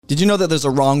Did you know that there's a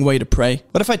wrong way to pray?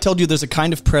 What if I told you there's a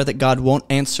kind of prayer that God won't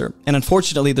answer? And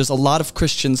unfortunately, there's a lot of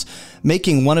Christians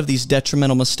making one of these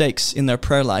detrimental mistakes in their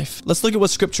prayer life. Let's look at what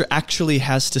Scripture actually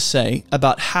has to say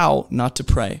about how not to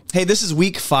pray. Hey, this is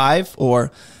week 5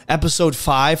 or episode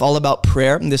 5, all about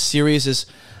prayer. And this series is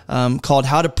called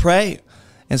How to Pray.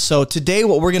 And so today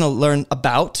what we're going to learn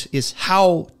about is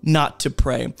how not to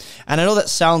pray. And I know that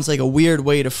sounds like a weird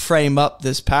way to frame up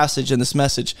this passage and this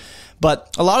message,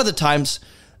 but a lot of the times,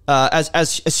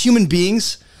 as human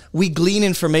beings, we glean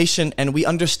information and we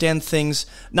understand things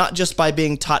not just by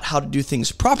being taught how to do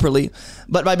things properly,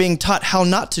 but by being taught how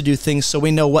not to do things so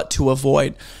we know what to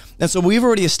avoid. And so we've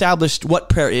already established what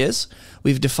prayer is.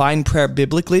 We've defined prayer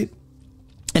biblically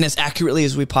and as accurately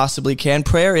as we possibly can.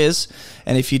 Prayer is,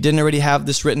 and if you didn't already have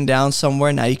this written down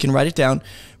somewhere, now you can write it down.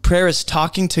 Prayer is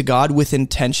talking to God with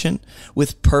intention,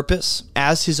 with purpose,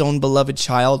 as his own beloved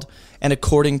child, and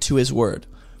according to his word.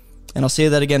 And I'll say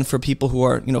that again for people who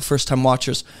are, first-time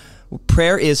watchers.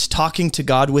 Prayer is talking to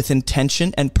God with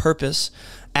intention and purpose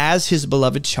as his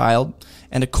beloved child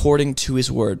and according to his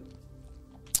word.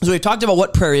 So we've talked about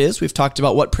what prayer is. We've talked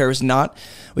about what prayer is not.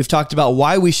 We've talked about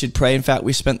why we should pray. In fact,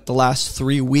 we spent the last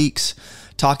 3 weeks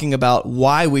talking about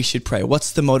why we should pray.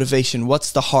 What's the motivation?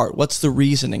 What's the heart? What's the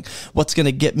reasoning? What's going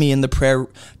to get me in the prayer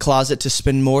closet to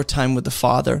spend more time with the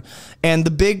Father? And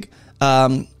the big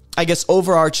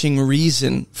overarching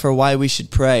reason for why we should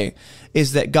pray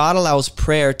is that God allows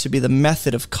prayer to be the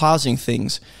method of causing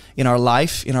things in our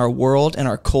life, in our world, in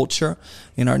our culture,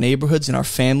 in our neighborhoods, in our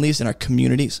families, in our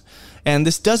communities. And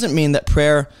this doesn't mean that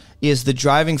prayer is the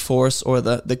driving force or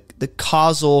the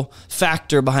causal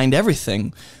factor behind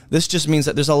everything. This just means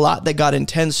that there's a lot that God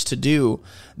intends to do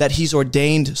that he's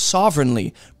ordained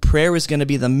sovereignly. Prayer is going to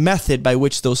be the method by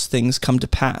which those things come to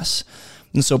pass.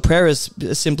 And so prayer is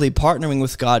simply partnering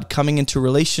with God, coming into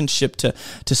relationship to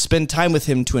spend time with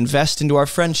him, to invest into our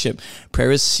friendship.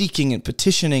 Prayer is seeking and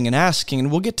petitioning and asking, and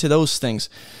we'll get to those things.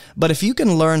 But if you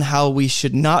can learn how we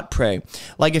should not pray,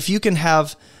 like if you can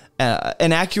have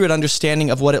an accurate understanding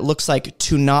of what it looks like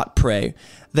to not pray,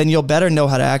 then you'll better know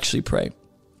how to actually pray.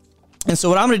 And so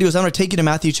what I'm going to do is I'm going to take you to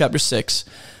Matthew chapter 6.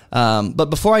 But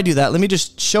before I do that, let me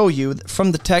just show you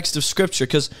from the text of Scripture,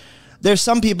 because there's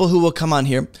some people who will come on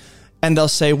here and they'll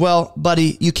say, well,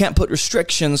 buddy, you can't put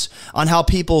restrictions on how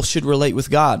people should relate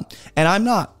with God. And I'm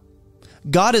not.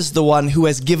 God is the one who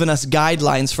has given us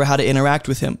guidelines for how to interact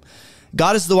with him.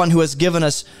 God is the one who has given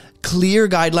us clear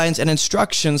guidelines and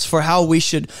instructions for how we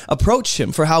should approach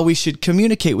him, for how we should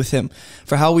communicate with him,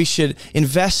 for how we should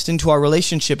invest into our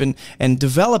relationship and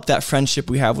develop that friendship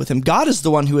we have with him. God is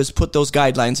the one who has put those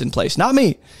guidelines in place, not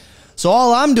me. So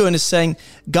all I'm doing is saying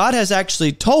God has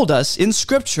actually told us in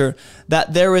Scripture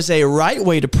that there is a right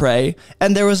way to pray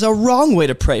and there is a wrong way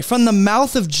to pray. From the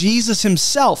mouth of Jesus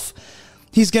himself,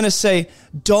 he's going to say,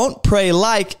 don't pray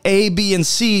like A, B, and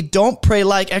C. Don't pray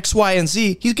like X, Y, and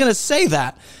Z. He's going to say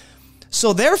that.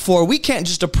 So therefore, we can't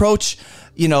just approach,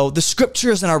 the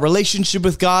Scriptures and our relationship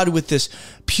with God with this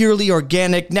purely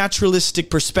organic, naturalistic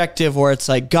perspective where it's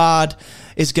like God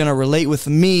is going to relate with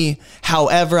me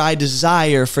however I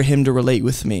desire for him to relate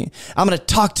with me. I'm going to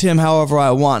talk to him however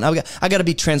I want. I got to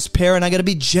be transparent. I got to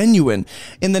be genuine.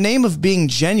 In the name of being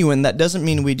genuine, that doesn't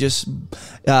mean we just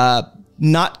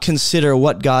not consider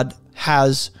what God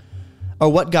has or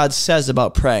what God says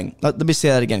about praying. Let me say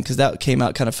that again because that came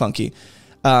out kind of funky.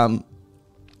 A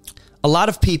lot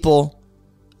of people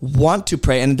want to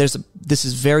pray, and this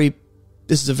is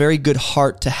a very good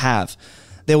heart to have.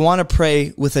 They want to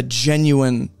pray with a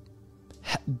genuine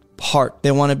heart.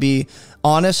 They want to be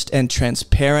honest and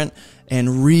transparent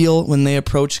and real when they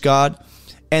approach God.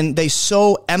 And they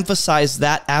so emphasize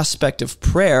that aspect of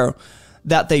prayer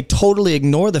that they totally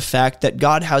ignore the fact that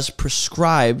God has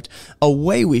prescribed a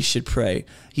way we should pray.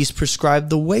 He's prescribed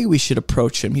the way we should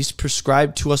approach him. He's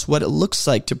prescribed to us what it looks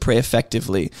like to pray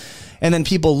effectively. And then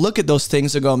people look at those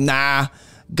things and go, nah,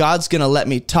 God's going to let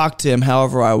me talk to him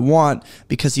however I want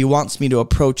because he wants me to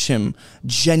approach him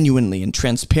genuinely and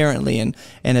transparently and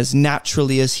as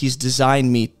naturally as he's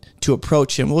designed me to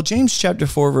approach him. Well, James chapter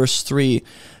 4, verse 3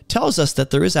 tells us that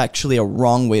there is actually a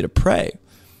wrong way to pray.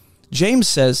 James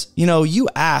says, you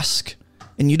ask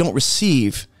and you don't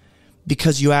receive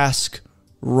because you ask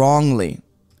wrongly.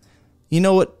 You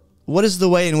know what is the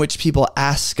way in which people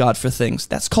ask God for things?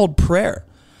 That's called prayer.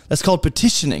 That's called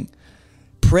petitioning.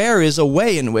 Prayer is a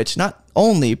way in which, not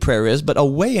only prayer is, but a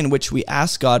way in which we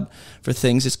ask God for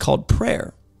things is called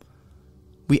prayer.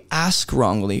 We ask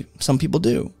wrongly. Some people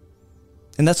do.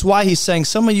 And that's why he's saying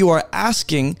some of you are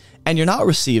asking and you're not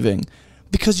receiving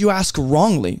because you ask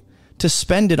wrongly to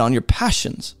spend it on your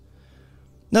passions.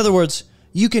 In other words,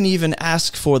 you can even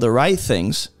ask for the right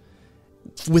things,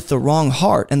 with the wrong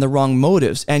heart and the wrong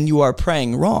motives, and you are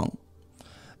praying wrong.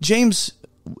 James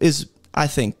is, I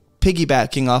think,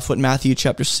 piggybacking off what Matthew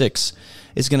chapter 6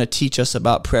 is going to teach us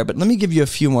about prayer. But let me give you a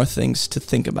few more things to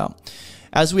think about.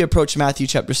 As we approach Matthew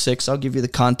chapter 6, I'll give you the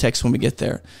context when we get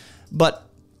there. But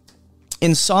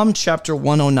in Psalm chapter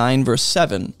 109, verse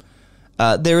 7,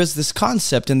 there is this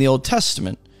concept in the Old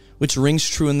Testament, which rings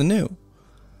true in the New,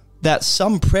 that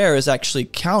some prayer is actually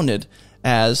counted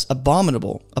as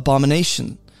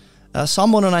abomination.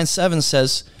 Psalm 109:7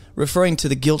 says, referring to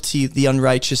the guilty, the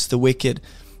unrighteous, the wicked,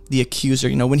 the accuser,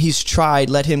 when he's tried,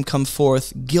 let him come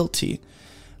forth guilty.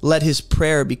 Let his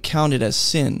prayer be counted as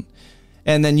sin.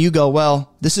 And then you go,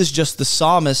 well, this is just the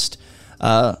psalmist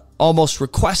almost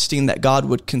requesting that God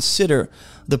would consider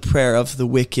the prayer of the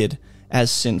wicked as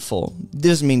sinful. It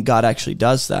doesn't mean God actually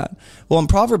does that. Well, in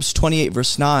Proverbs 28,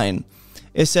 verse 9,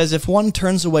 it says, if one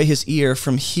turns away his ear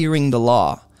from hearing the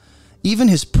law, even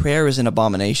his prayer is an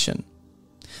abomination.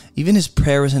 Even his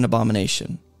prayer is an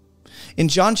abomination. In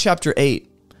John chapter 8,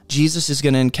 Jesus is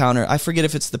going to encounter, I forget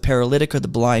if it's the paralytic or the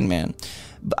blind man.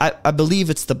 I believe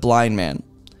it's the blind man.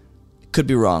 Could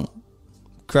be wrong.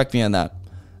 Correct me on that.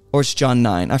 Or it's John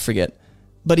 9, I forget.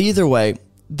 But either way,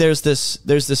 there's this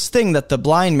thing that the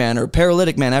blind man or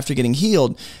paralytic man, after getting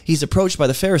healed, he's approached by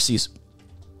the Pharisees.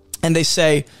 And they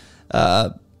say,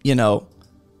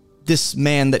 this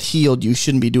man that healed you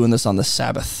shouldn't be doing this on the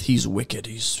Sabbath. He's wicked.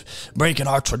 He's breaking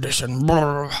our tradition.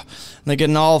 And they're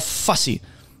getting all fussy.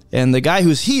 And the guy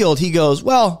who's healed, he goes,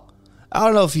 well, I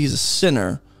don't know if he's a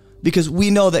sinner, because we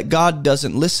know that God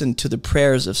doesn't listen to the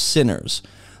prayers of sinners.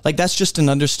 Like, that's just an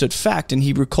understood fact in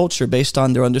Hebrew culture based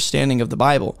on their understanding of the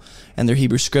Bible and their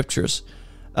Hebrew scriptures.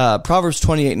 Proverbs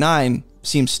 28:9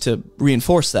 seems to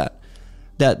reinforce that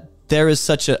there is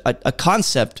such a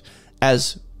concept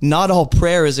as not all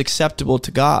prayer is acceptable to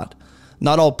God.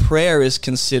 Not all prayer is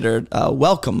considered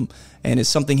welcome and is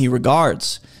something he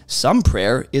regards. Some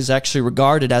prayer is actually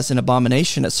regarded as an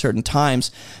abomination at certain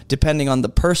times, depending on the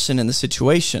person and the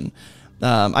situation.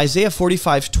 Isaiah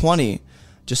 45:20,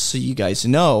 just so you guys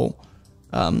know,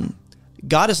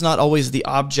 God is not always the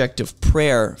object of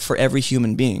prayer for every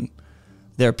human being.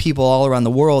 There are people all around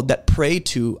the world that pray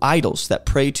to idols, that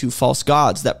pray to false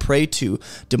gods, that pray to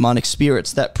demonic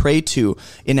spirits, that pray to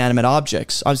inanimate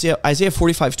objects. Isaiah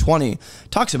 45:20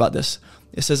 talks about this.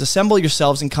 It says, assemble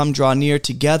yourselves and come draw near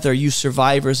together, you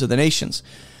survivors of the nations.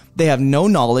 They have no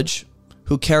knowledge,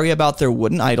 who carry about their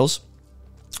wooden idols,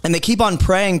 and they keep on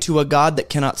praying to a God that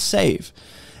cannot save.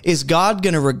 Is God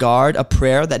going to regard a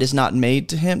prayer that is not made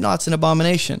to him? No, it's an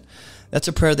abomination. That's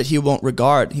a prayer that he won't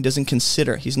regard. He doesn't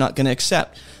consider. He's not going to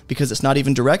accept because it's not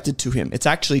even directed to him. It's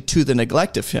actually to the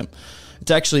neglect of him.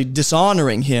 It's actually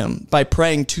dishonoring him by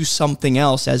praying to something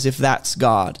else as if that's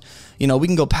God. We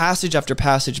can go passage after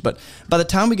passage, but by the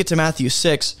time we get to Matthew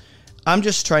 6, I'm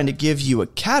just trying to give you a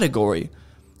category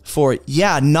for,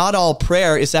 not all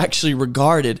prayer is actually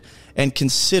regarded and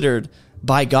considered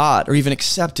by God or even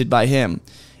accepted by him.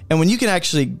 And when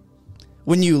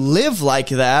you live like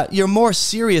that, you're more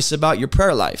serious about your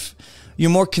prayer life. You're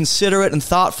more considerate and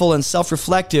thoughtful and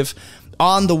self-reflective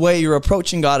on the way you're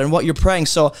approaching God and what you're praying.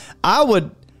 So I would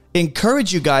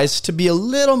encourage you guys to be a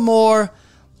little more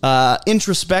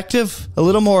introspective, a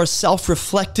little more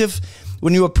self-reflective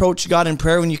when you approach God in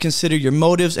prayer, when you consider your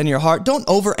motives and your heart. Don't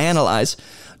overanalyze.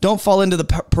 Don't fall into the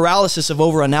paralysis of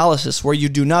overanalysis where you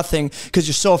do nothing because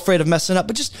you're so afraid of messing up.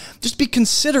 But just be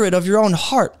considerate of your own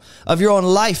heart, of your own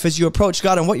life as you approach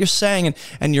God and what you're saying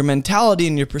and your mentality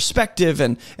and your perspective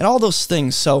and all those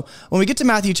things. So when we get to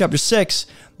Matthew chapter 6,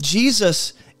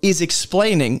 Jesus is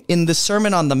explaining in the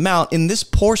Sermon on the Mount, in this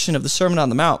portion of the Sermon on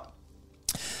the Mount,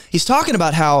 he's talking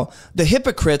about how the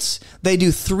hypocrites, they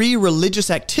do 3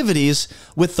 religious activities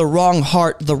with the wrong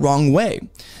heart, the wrong way.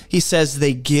 He says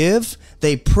they give,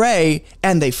 they pray,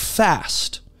 and they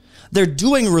fast. They're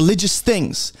doing religious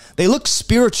things. They look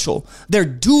spiritual. They're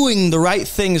doing the right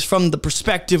things from the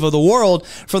perspective of the world,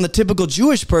 from the typical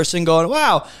Jewish person going,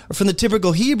 wow, or from the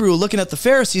typical Hebrew looking at the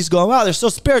Pharisees going, wow, they're so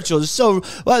spiritual. They're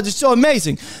so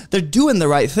amazing. They're doing the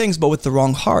right things, but with the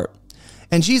wrong heart.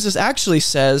 And Jesus actually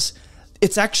says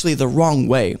it's actually the wrong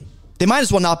way. They might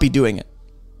as well not be doing it.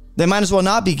 They might as well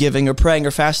not be giving or praying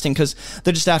or fasting because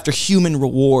they're just after human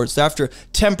rewards. They're after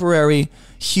temporary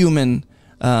human,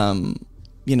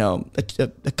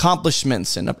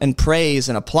 accomplishments and praise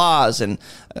and applause and,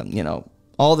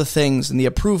 all the things and the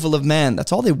approval of men.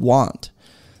 That's all they want.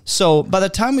 So by the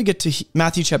time we get to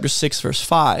Matthew chapter 6, verse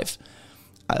 5,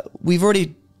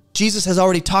 Jesus has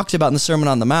already talked about in the Sermon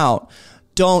on the Mount,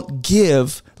 don't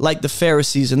give like the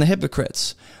Pharisees and the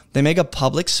hypocrites. They make a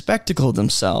public spectacle of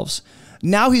themselves.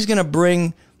 Now he's going to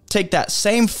bring take that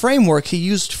same framework he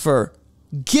used for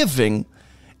giving,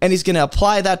 and he's going to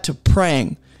apply that to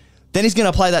praying. Then he's going to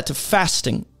apply that to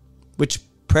fasting, which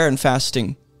prayer and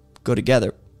fasting go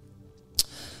together.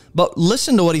 But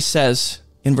listen to what he says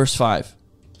in verse 5.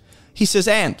 He says,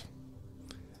 and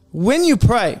when you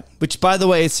pray, which, by the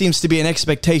way, it seems to be an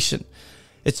expectation.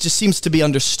 It just seems to be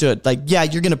understood. Like, yeah,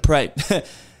 you're going to pray.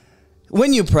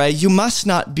 When you pray, you must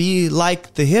not be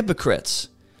like the hypocrites.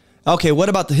 Okay, what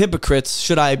about the hypocrites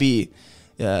should I be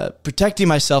protecting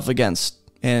myself against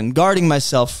and guarding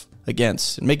myself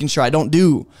against and making sure I don't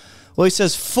do? Well, he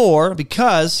says,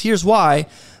 because, here's why,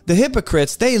 the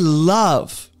hypocrites, they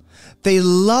love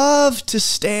to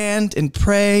stand and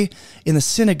pray in the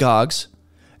synagogues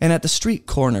and at the street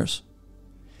corners,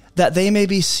 that they may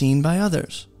be seen by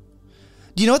others.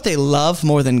 Do you know what they love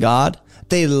more than God?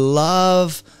 They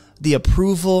love the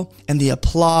approval and the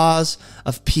applause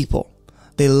of people.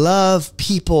 They love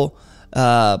people,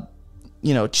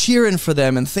 cheering for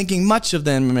them and thinking much of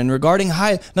them and regarding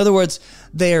high. In other words,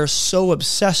 they are so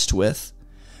obsessed with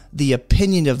the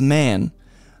opinion of man,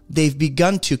 they've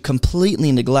begun to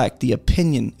completely neglect the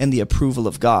opinion and the approval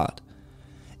of God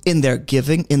in their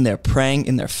giving, in their praying,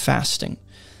 in their fasting.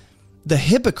 The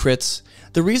hypocrites,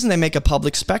 the reason they make a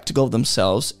public spectacle of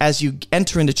themselves as you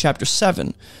enter into chapter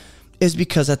 7 is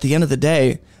because at the end of the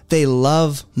day, they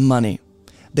love money.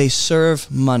 They serve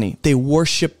money. They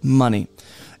worship money.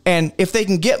 And if they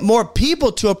can get more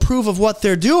people to approve of what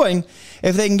they're doing,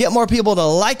 if they can get more people to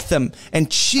like them and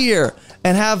cheer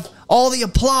and have all the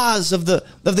applause of the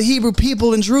Hebrew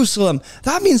people in Jerusalem,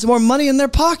 that means more money in their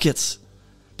pockets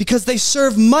because they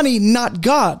serve money, not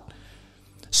God.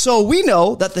 So we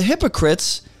know that the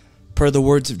hypocrites, per the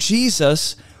words of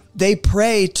Jesus, they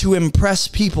pray to impress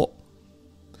people.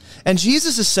 And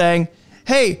Jesus is saying,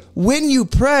 hey, when you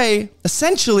pray,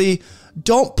 essentially,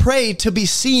 don't pray to be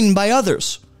seen by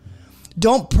others.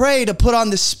 Don't pray to put on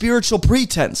this spiritual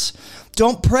pretense.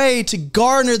 Don't pray to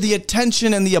garner the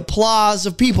attention and the applause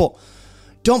of people.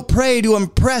 Don't pray to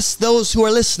impress those who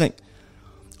are listening.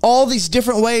 All these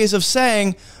different ways of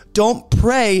saying, don't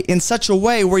pray in such a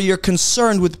way where you're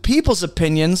concerned with people's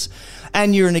opinions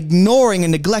and you're ignoring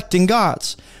and neglecting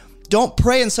God's. Don't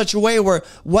pray in such a way where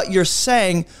what you're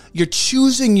saying, you're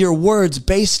choosing your words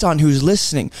based on who's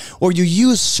listening, or you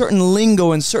use certain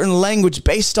lingo and certain language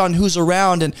based on who's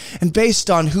around and based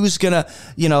on who's going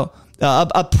to,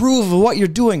 approve of what you're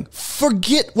doing.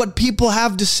 Forget what people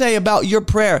have to say about your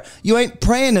prayer. You ain't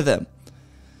praying to them.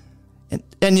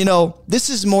 And this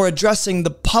is more addressing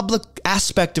the public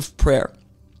aspect of prayer.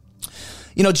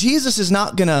 Jesus is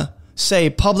not going to say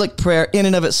public prayer in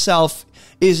and of itself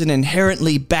is an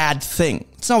inherently bad thing.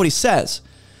 It's not what he says.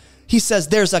 He says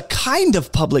there's a kind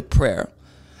of public prayer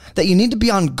that you need to be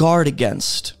on guard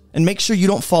against and make sure you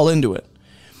don't fall into it.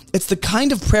 It's the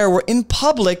kind of prayer where in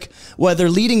public, whether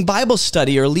leading Bible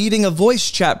study or leading a voice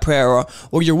chat prayer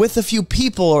or you're with a few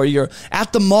people or you're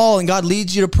at the mall and God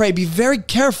leads you to pray, be very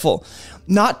careful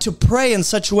not to pray in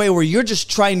such a way where you're just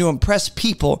trying to impress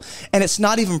people and it's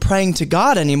not even praying to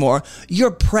God anymore. You're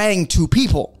praying to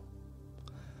people.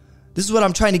 This is what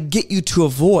I'm trying to get you to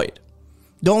avoid.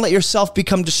 Don't let yourself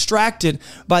become distracted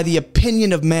by the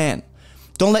opinion of man.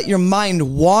 Don't let your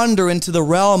mind wander into the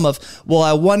realm of, well,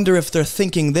 I wonder if they're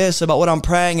thinking this about what I'm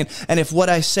praying and if what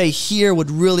I say here would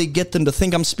really get them to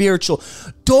think I'm spiritual.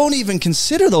 Don't even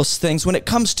consider those things when it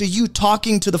comes to you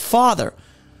talking to the Father.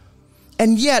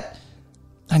 And yet,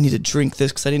 I need to drink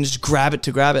this because I didn't just grab it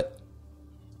to grab it.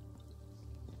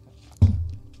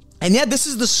 And yet, this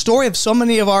is the story of so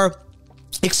many of our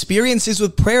experiences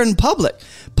with prayer in public.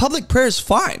 Public prayer is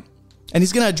fine. And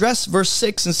he's going to address verse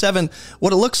 6 and 7,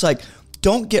 what it looks like.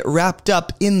 Don't get wrapped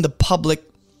up in the public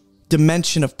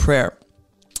dimension of prayer.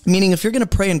 Meaning, if you're going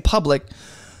to pray in public,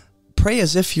 pray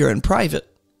as if you're in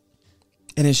private.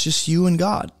 And it's just you and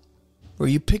God. Where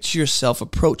you picture yourself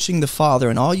approaching the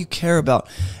Father and all you care about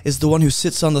is the one who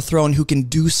sits on the throne who can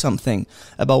do something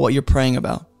about what you're praying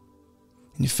about.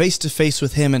 And you're face to face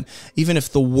with him, and even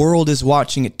if the world is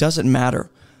watching, it doesn't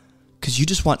matter. Because you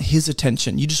just want his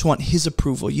attention. You just want his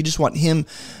approval. You just want him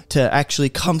to actually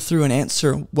come through and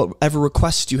answer whatever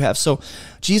request you have. So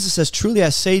Jesus says, truly I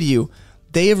say to you,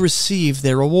 they have received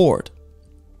their reward.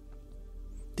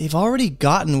 They've already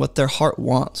gotten what their heart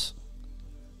wants.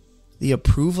 The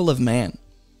approval of man.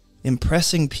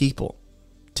 Impressing people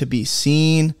to be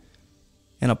seen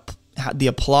and the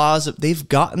applause. They've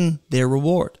gotten their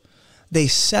reward. They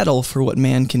settle for what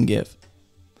man can give.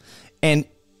 And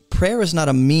prayer is not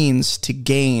a means to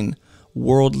gain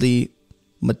worldly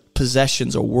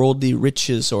possessions or worldly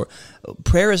riches, or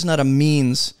prayer is not a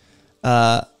means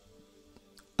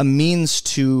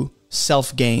to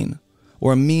self-gain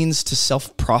or a means to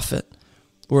self-profit,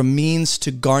 or a means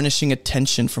to garnishing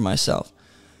attention for myself.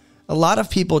 A lot of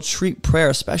people treat prayer,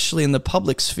 especially in the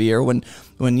public sphere, when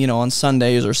on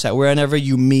Sundays or wherever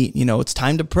you meet, it's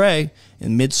time to pray.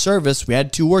 In mid-service, we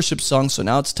had 2 worship songs, so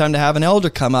now it's time to have an elder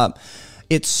come up.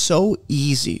 It's so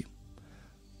easy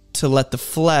to let the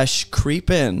flesh creep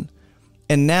in,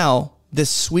 and now this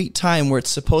sweet time where it's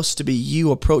supposed to be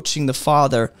you approaching the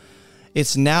Father,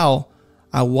 it's now,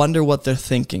 I wonder what they're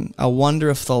thinking. I wonder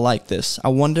if they'll like this. I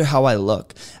wonder how I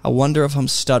look. I wonder if I'm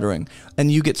stuttering.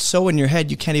 And you get so in your head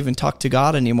you can't even talk to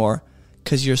God anymore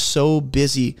because you're so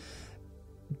busy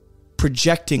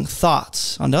projecting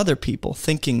thoughts on other people,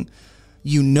 thinking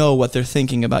you know what they're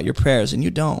thinking about your prayers, and you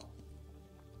don't.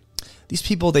 These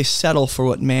people, they settle for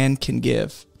what man can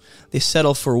give. They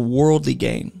settle for worldly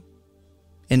gain.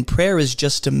 And prayer is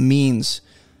just a means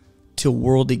to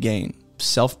worldly gain,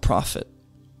 self-profit.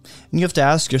 And you have to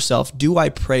ask yourself, do I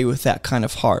pray with that kind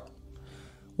of heart?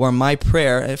 Or my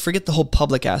prayer, forget the whole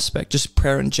public aspect, just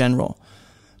prayer in general.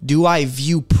 Do I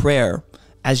view prayer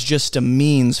as just a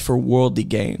means for worldly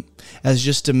gain, as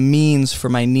just a means for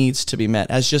my needs to be met,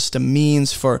 as just a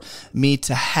means for me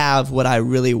to have what I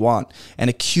really want and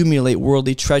accumulate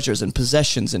worldly treasures and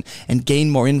possessions and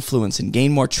gain more influence and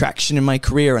gain more traction in my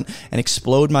career and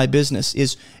explode my business?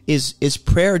 Is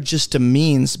prayer just a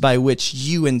means by which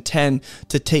you intend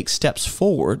to take steps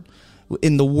forward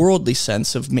in the worldly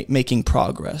sense of making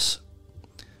progress?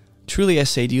 Truly, I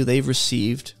say to you, they've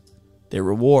received their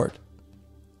reward.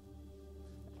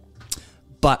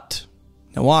 But,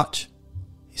 now watch,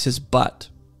 he says, but,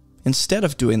 instead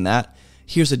of doing that,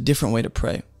 here's a different way to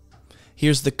pray.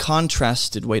 Here's the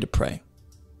contrasted way to pray.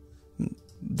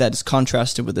 That is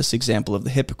contrasted with this example of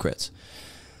the hypocrites.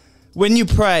 When you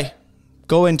pray,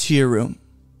 go into your room.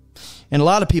 And a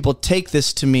lot of people take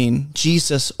this to mean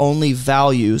Jesus only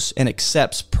values and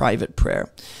accepts private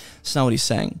prayer. That's not what he's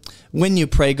saying. When you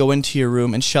pray, go into your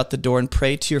room and shut the door and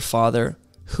pray to your Father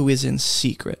who is in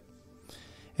secret.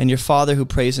 And your Father who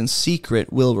prays in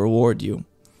secret will reward you.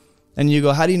 And you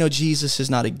go, how do you know Jesus is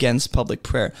not against public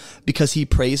prayer? Because he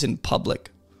prays in public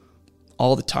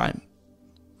all the time.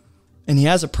 And he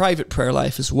has a private prayer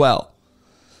life as well.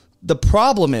 The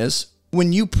problem is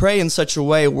when you pray in such a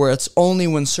way where it's only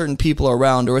when certain people are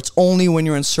around, or it's only when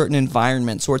you're in certain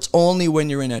environments, or it's only when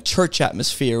you're in a church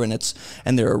atmosphere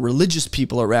and there are religious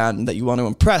people around that you want to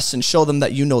impress and show them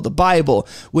that you know the Bible.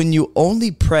 When you only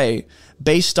pray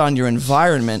based on your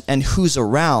environment and who's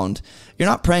around, you're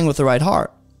not praying with the right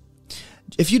heart.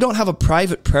 If you don't have a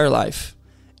private prayer life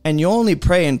and you only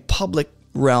pray in public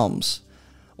realms,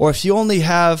 or if you only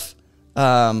have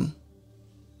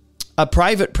a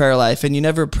private prayer life and you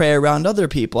never pray around other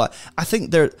people, I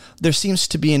think there seems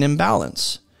to be an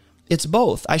imbalance. It's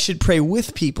both. I should pray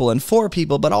with people and for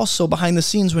people, but also behind the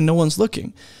scenes when no one's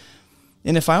looking.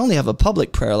 And if I only have a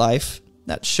public prayer life,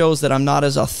 that shows that I'm not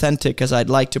as authentic as I'd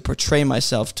like to portray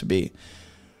myself to be.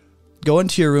 Go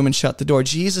into your room and shut the door.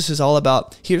 Jesus is all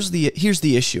about, here's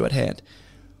the issue at hand.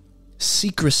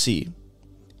 Secrecy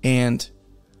and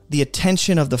the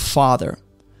attention of the Father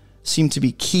seem to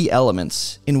be key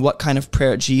elements in what kind of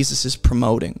prayer Jesus is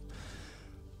promoting.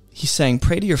 He's saying,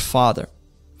 pray to your Father.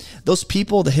 Those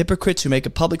people, the hypocrites who make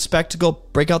a public spectacle,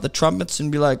 break out the trumpets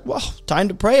and be like, well, time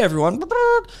to pray, everyone.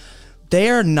 They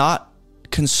are not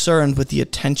concerned with the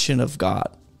attention of God.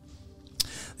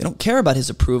 They don't care about his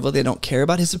approval. They don't care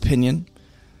about his opinion.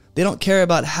 They don't care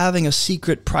about having a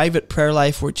secret private prayer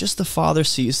life where just the Father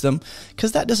sees them,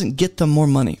 because that doesn't get them more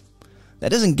money.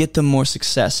 That doesn't get them more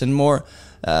success and more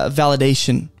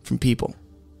validation from people.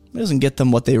 It doesn't get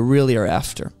them what they really are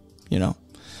after,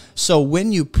 So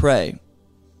when you pray,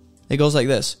 it goes like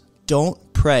this.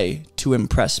 Don't pray to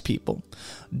impress people.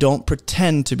 Don't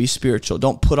pretend to be spiritual.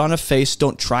 Don't put on a face.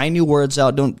 Don't try new words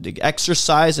out. Don't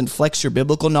exercise and flex your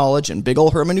biblical knowledge and big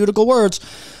old hermeneutical words.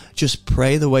 Just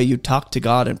pray the way you talk to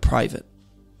God in private.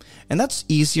 And that's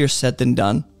easier said than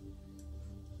done,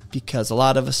 because a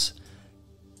lot of us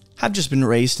have just been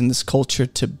raised in this culture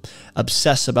to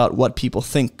obsess about what people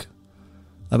think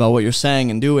about what you're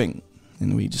saying and doing.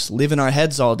 And we just live in our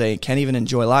heads all day, can't even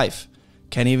enjoy life,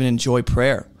 can't even enjoy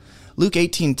prayer. Luke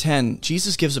 18:10,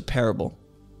 Jesus gives a parable.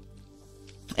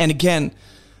 And again,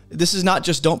 this is not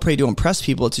just don't pray to impress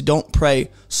people, it's don't pray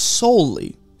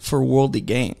solely for worldly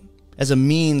gain, as a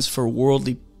means for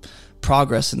worldly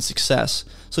progress and success.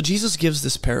 So Jesus gives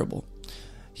this parable.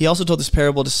 He also told this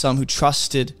parable to some who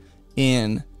trusted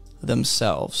in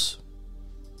themselves,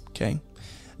 okay,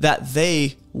 that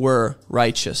they were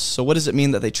righteous. So what does it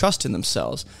mean that they trust in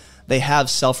themselves? They have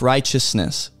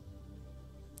self-righteousness,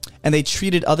 and they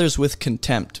treated others with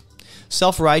contempt.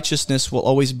 Self-righteousness will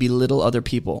always belittle other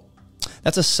people.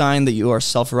 That's a sign that you are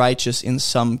self-righteous in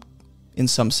some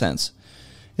sense.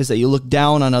 Is that you look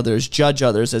down on others, judge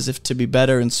others as if to be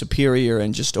better and superior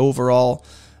and just overall,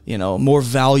 more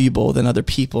valuable than other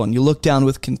people, and you look down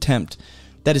with contempt.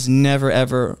 That is never,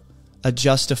 ever a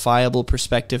justifiable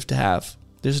perspective to have.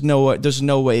 There's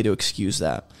no way to excuse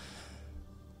that.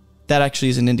 That actually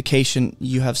is an indication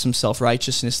you have some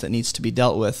self-righteousness that needs to be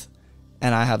dealt with,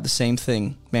 and I have the same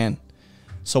thing, man.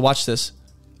 So watch this.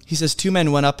 He says, 2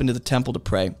 men went up into the temple to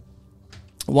pray.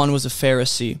 One was a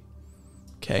Pharisee,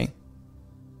 okay,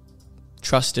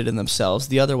 trusted in themselves.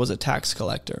 The other was a tax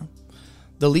collector.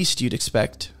 The least you'd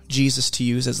expect Jesus to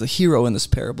use as the hero in this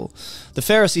parable. The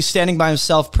Pharisee, standing by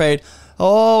himself, prayed,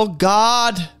 "Oh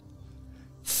God,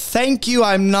 thank you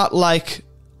I'm not like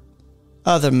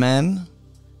other men,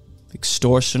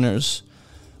 extortioners,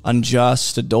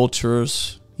 unjust,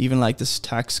 adulterers, even like this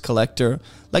tax collector."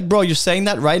 Like, bro, you're saying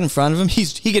that right in front of him? He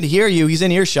can hear you. He's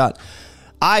in earshot.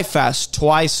 "I fast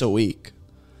twice a week."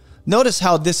 Notice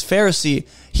how this Pharisee,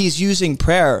 he's using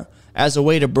prayer as a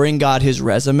way to bring God his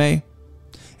resume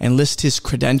and list his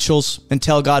credentials and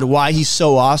tell God why he's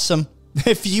so awesome.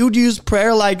 If you'd use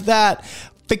prayer like that,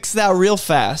 fix that real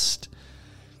fast.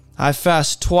 "I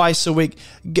fast twice a week."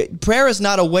 Prayer is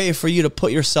not a way for you to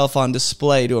put yourself on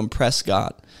display to impress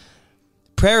God.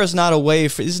 Prayer is not a way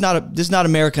for, this is not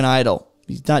American Idol.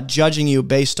 He's not judging you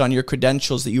based on your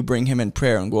credentials that you bring him in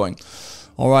prayer and going,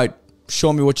 "All right,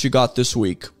 show me what you got this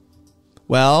week."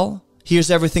 "Well, here's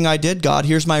everything I did, God.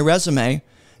 Here's my resume."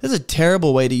 That's a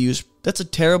terrible way to use. That's a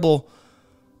terrible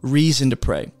reason to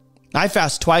pray. "I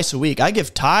fast twice a week. I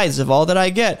give tithes of all that I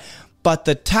get." But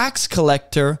the tax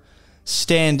collector,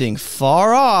 standing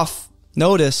far off,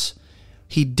 notice,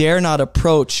 he dare not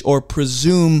approach or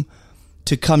presume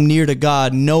to come near to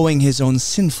God, knowing his own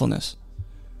sinfulness.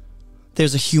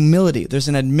 There's a humility. There's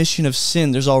an admission of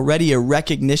sin. There's already a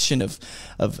recognition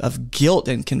of guilt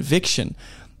and conviction.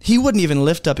 He wouldn't even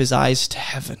lift up his eyes to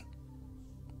heaven.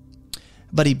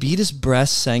 But he beat his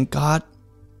breast, saying, "God,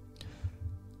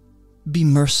 be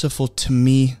merciful to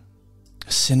me,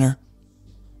 a sinner."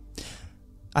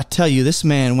 I tell you, this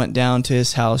man went down to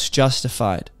his house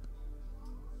justified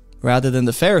rather than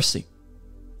the Pharisee.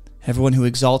 Everyone who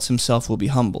exalts himself will be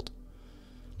humbled.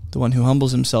 The one who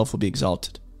humbles himself will be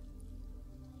exalted.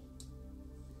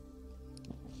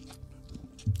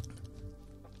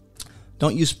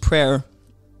 Don't use prayer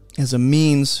as a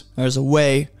means or as a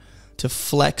way to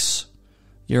flex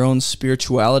your own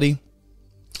spirituality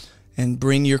and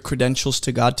bring your credentials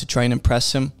to God to try and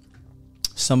impress him.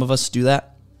 Some of us do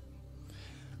that.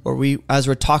 Or as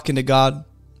we're talking to God,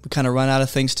 we kind of run out of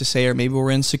things to say, or maybe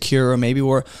we're insecure, or maybe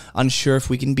we're unsure if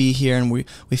we can be here, and we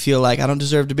feel like I don't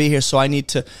deserve to be here, so I need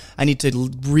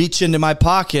to reach into my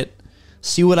pocket,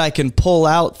 see what I can pull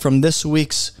out from this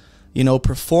week's,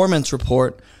 performance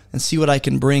report, and see what I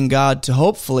can bring God to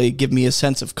hopefully give me a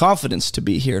sense of confidence to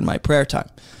be here in my prayer time.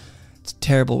 It's a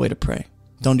terrible way to pray.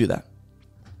 Don't do that.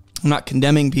 I'm not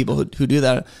condemning people who do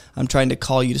that. I'm trying to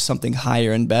call you to something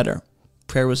higher and better.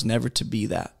 Prayer was never to be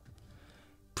that.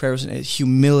 Prayer was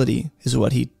humility is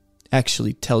what he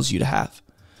actually tells you to have.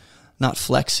 Not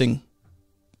flexing,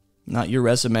 not your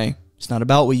resume. It's not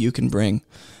about what you can bring.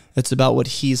 It's about what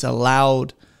he's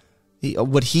allowed,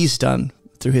 what he's done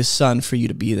through his son for you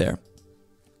to be there.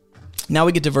 Now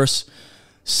we get to verse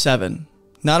 7.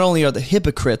 Not only are the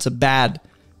hypocrites a bad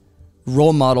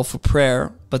role model for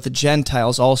prayer, but the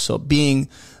Gentiles also, being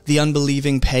the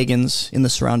unbelieving pagans in the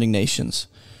surrounding nations.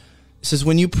 It says,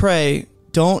 when you pray,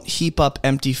 don't heap up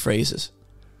empty phrases,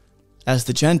 as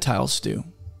the Gentiles do.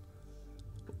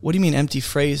 What do you mean empty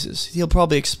phrases? He'll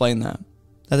probably explain that.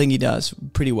 I think he does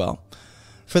pretty well.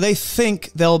 For they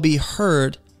think they'll be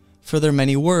heard for their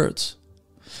many words.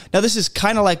 Now this is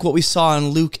kind of like what we saw in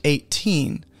Luke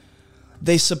 18.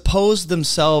 They supposed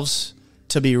themselves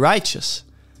to be righteous.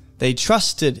 They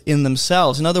trusted in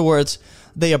themselves. In other words,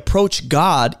 they approach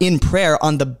God in prayer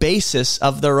on the basis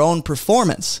of their own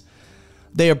performance.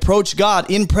 They approach God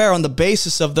in prayer on the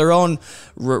basis of their own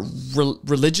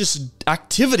religious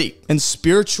activity and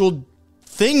spiritual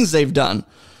things they've done.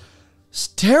 It's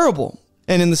terrible.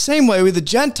 And in the same way, with the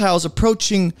Gentiles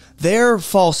approaching their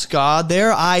false god,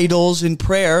 their idols in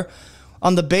prayer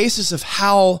on the basis of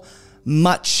how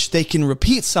much they can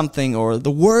repeat something or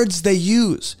the words they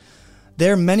use.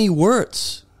 There are many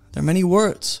words. There are many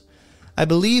words. I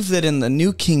believe that in the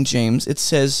New King James, it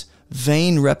says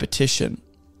vain repetition.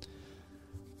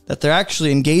 That they're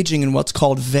actually engaging in what's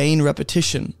called vain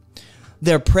repetition.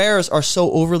 Their prayers are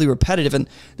so overly repetitive. And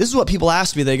this is what people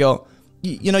ask me. They go,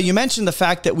 you mentioned the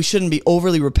fact that we shouldn't be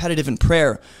overly repetitive in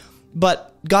prayer,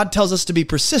 but God tells us to be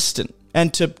persistent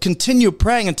and to continue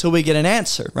praying until we get an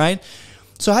answer, right?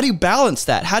 So how do you balance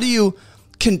that? How do you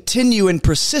continue in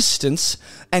persistence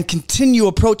and continue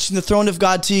approaching the throne of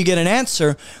God till you get an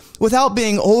answer without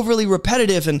being overly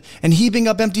repetitive and heaping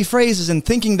up empty phrases and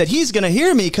thinking that he's going to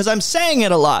hear me because I'm saying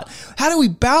it a lot? How do we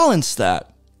balance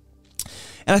that?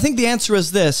 And I think the answer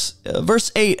is this.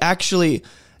 Verse 8 actually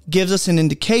gives us an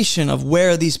indication of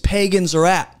where these pagans are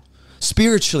at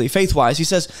spiritually, faith-wise. He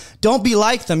says, don't be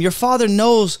like them. Your Father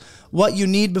knows what you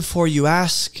need before you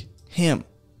ask him.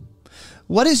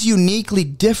 What is uniquely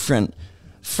different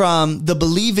from the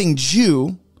believing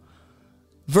Jew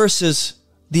versus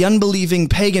the unbelieving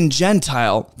pagan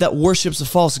Gentile that worships a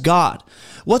false god?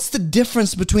 What's the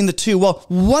difference between the two? Well,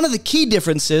 one of the key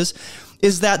differences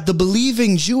is that the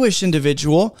believing Jewish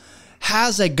individual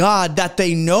has a God that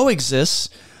they know exists,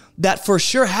 that for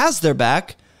sure has their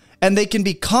back, and they can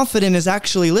be confident is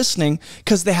actually listening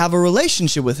because they have a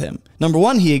relationship with him. Number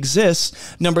one, he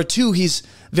exists. Number two, he's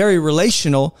very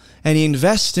relational, and he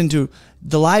invests into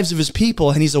the lives of his people,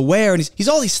 and he's aware, and he's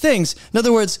all these things. In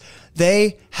other words,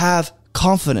 they have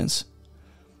confidence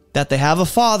that they have a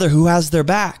Father who has their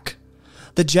back.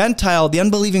 The Gentile, the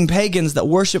unbelieving pagans that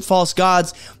worship false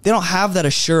gods, they don't have that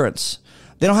assurance.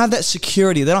 They don't have that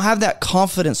security. They don't have that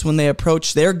confidence when they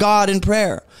approach their God in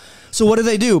prayer. So what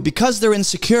do? Because they're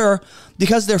insecure,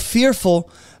 because they're fearful,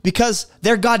 because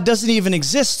their God doesn't even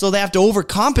exist, so they have to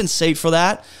overcompensate for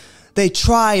that, they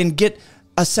try and get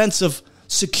a sense of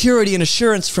security and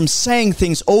assurance from saying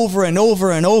things over and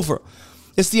over and over.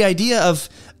 It's the idea of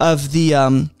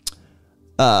the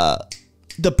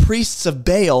priests of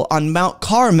Baal on Mount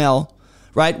Carmel,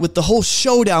 right? With the whole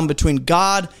showdown between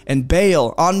God and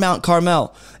Baal on Mount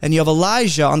Carmel. And you have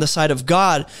Elijah on the side of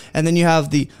God, and then you have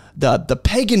the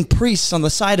pagan priests on the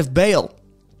side of Baal.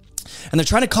 And they're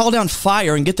trying to call down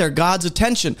fire and get their God's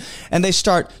attention. And they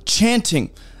start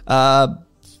chanting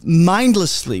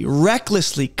mindlessly,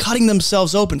 recklessly, cutting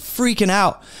themselves open, freaking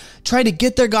out, trying to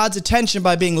get their God's attention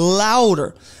by being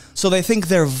louder. So they think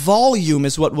their volume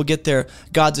is what will get their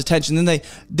God's attention. Then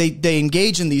they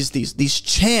engage in these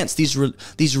chants,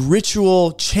 these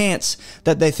ritual chants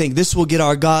that they think this will get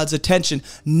our God's attention.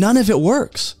 None of it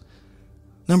works.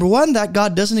 Number one, that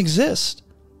God doesn't exist.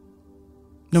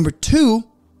 Number two,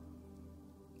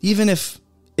 even if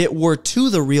it were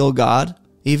to the real God,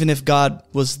 even if God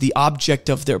was the object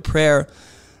of their prayer,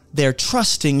 they're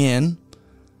trusting in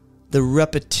the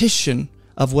repetition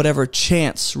of whatever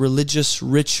chants, religious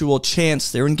ritual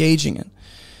chants they're engaging in.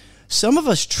 Some of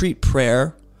us treat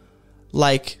prayer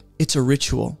like it's a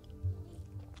ritual.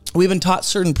 We've been taught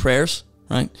certain prayers,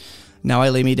 right? Now I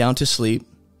lay me down to sleep.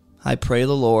 I pray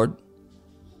the Lord.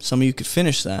 Some of you could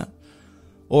finish that.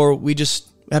 Or we just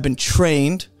have been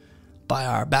trained by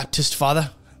our Baptist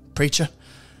father, preacher,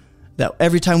 that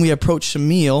every time we approach a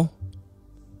meal,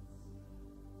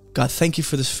 God, thank you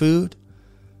for this food.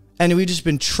 And we've just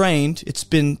been trained. It's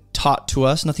been taught to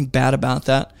us. Nothing bad about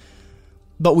that.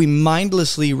 But we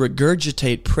mindlessly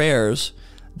regurgitate prayers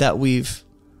that we've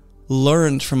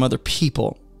learned from other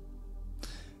people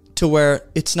to where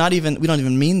it's not even, we don't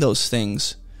even mean those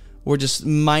things. We're just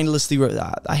mindlessly,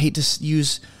 I hate to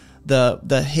use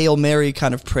the Hail Mary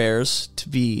kind of prayers to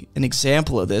be an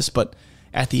example of this, but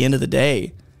at the end of the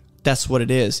day, that's what it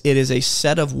is. It is a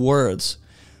set of words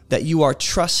that you are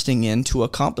trusting in to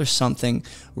accomplish something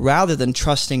rather than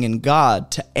trusting in God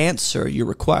to answer your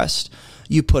request.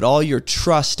 You put all your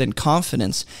trust and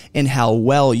confidence in how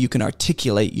well you can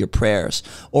articulate your prayers,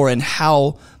 or in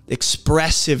how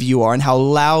expressive you are and how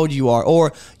loud you are,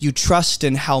 or you trust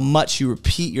in how much you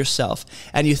repeat yourself.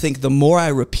 And you think the more I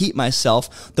repeat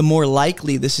myself, the more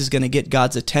likely this is going to get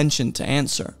God's attention to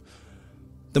answer.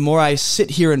 The more I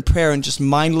sit here in prayer and just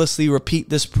mindlessly repeat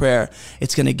this prayer,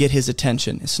 it's going to get his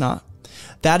attention. It's not.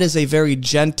 That is a very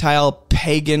Gentile,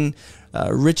 pagan,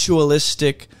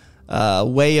 ritualistic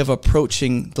way of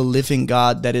approaching the living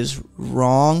God that is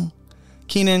wrong.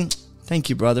 Keenan, thank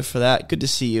you, brother, for that. Good to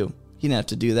see you. You didn't have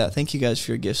to do that. Thank you guys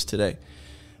for your gifts today.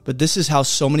 But this is how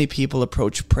so many people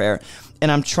approach prayer.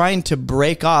 And I'm trying to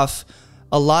break off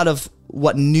a lot of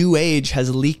what New Age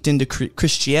has leaked into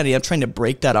Christianity. I'm trying to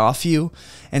break that off you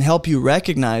and help you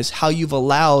recognize how you've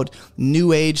allowed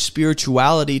New Age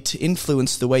spirituality to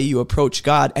influence the way you approach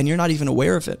God, and you're not even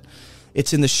aware of it.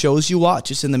 It's in the shows you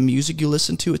watch. It's in the music you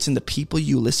listen to. It's in the people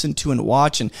you listen to and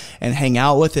watch and hang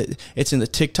out with. It's in the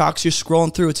TikToks you're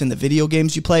scrolling through. It's in the video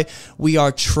games you play. We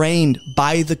are trained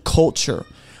by the culture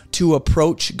to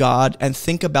approach God and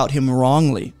think about him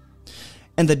wrongly.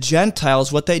 And the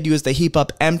Gentiles, what they do is they heap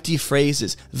up empty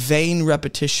phrases, vain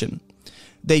repetition.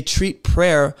 They treat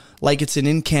prayer like it's an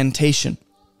incantation.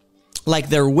 like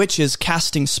they're witches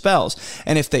casting spells.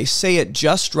 And if they say it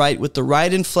just right with the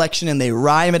right inflection and they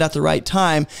rhyme it at the right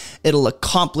time, it'll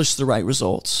accomplish the right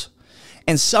results.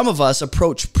 And some of us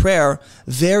approach prayer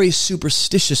very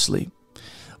superstitiously.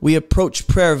 We approach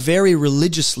prayer very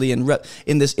religiously and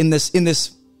in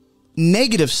this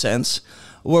negative sense,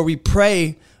 where we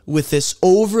pray with this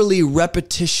overly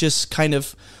repetitious kind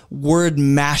of word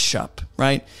mashup,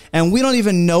 right? And we don't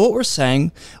even know what we're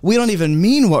saying. We don't even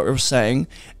mean what we're saying.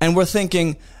 And we're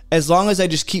thinking, as long as I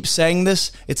just keep saying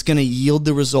this, it's going to yield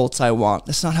the results I want.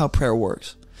 That's not how prayer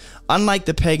works. Unlike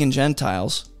the pagan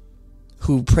Gentiles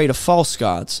who pray to false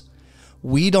gods,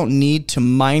 we don't need to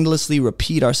mindlessly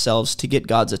repeat ourselves to get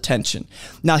God's attention.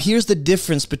 Now, here's the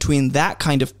difference between that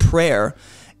kind of prayer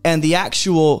and the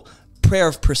actual prayer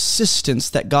of persistence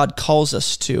that God calls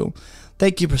us to.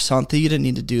 Thank you, Prasanta. You didn't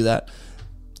need to do that.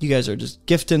 You guys are just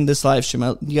gifting this live stream.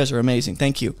 You guys are amazing.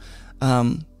 Thank you.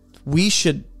 We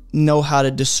should know how to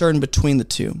discern between the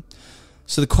two.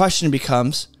 So the question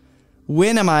becomes,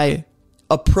 when am I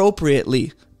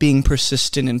appropriately being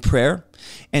persistent in prayer?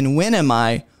 And when am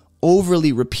I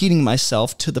overly repeating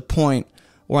myself to the point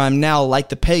where I'm now, like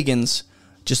the pagans,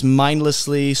 just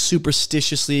mindlessly,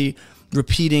 superstitiously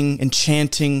repeating and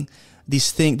chanting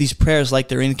these prayers like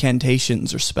they're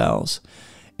incantations or spells?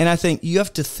 And I think you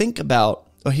have to think about,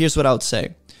 here's what I would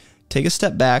say. Take a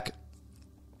step back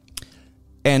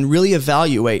and really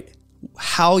evaluate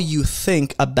how you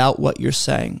think about what you're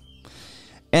saying.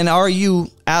 And are you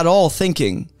at all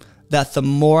thinking that the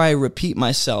more I repeat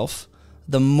myself,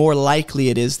 the more likely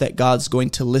it is that God's going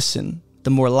to listen,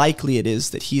 the more likely it is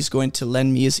that he's going to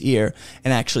lend me his ear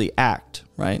and actually act,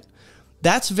 right?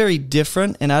 That's very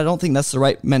different, and I don't think that's the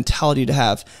right mentality to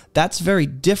have. That's very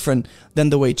different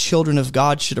than the way children of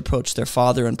God should approach their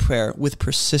Father in prayer, with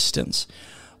persistence,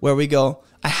 where we go,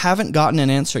 I haven't gotten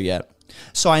an answer yet.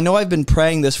 So I know I've been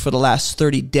praying this for the last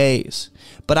 30 days,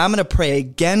 but I'm going to pray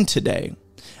again today.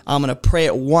 I'm going to pray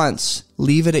it once,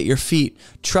 leave it at your feet.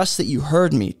 Trust that you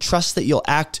heard me. Trust that you'll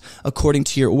act according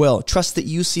to your will. Trust that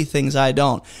you see things I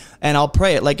don't. And I'll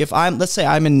pray it. Like let's say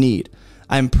I'm in need.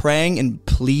 I'm praying and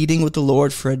pleading with the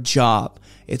Lord for a job.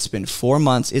 It's been 4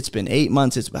 months. It's been 8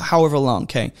 months. It's been however long,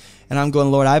 okay? And I'm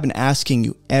going, Lord, I've been asking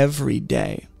you every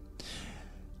day.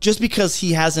 Just because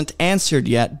he hasn't answered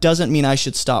yet doesn't mean I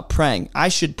should stop praying. I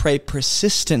should pray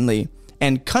persistently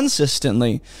and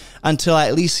consistently until I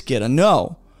at least get a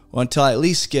no, or until I at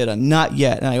least get a not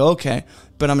yet. And I go, okay,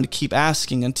 but I'm going to keep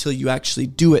asking until you actually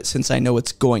do it, since I know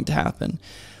it's going to happen.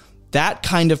 That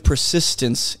kind of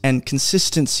persistence and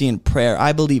consistency in prayer,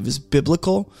 I believe, is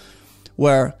biblical,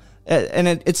 where, and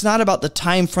it's not about the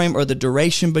time frame or the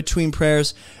duration between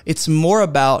prayers. It's more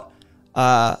about,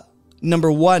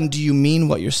 number one, do you mean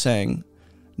what you're saying?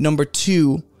 Number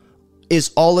two,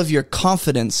 is all of your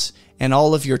confidence and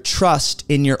all of your trust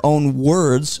in your own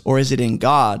words, or is it in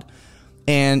God?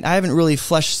 And I haven't really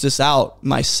fleshed this out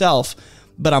myself,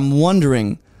 but I'm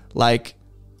wondering, like,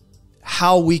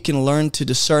 how we can learn to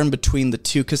discern between the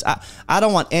two, because I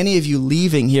don't want any of you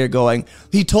leaving here going,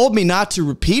 he told me not to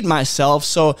repeat myself,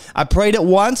 so I prayed it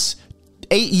once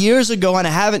 8 years ago and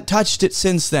I haven't touched it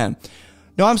since then.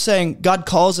 No, I'm saying God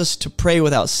calls us to pray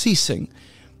without ceasing.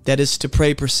 That is to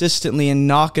pray persistently and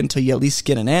knock until you at least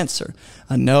get an answer.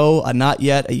 A no, a not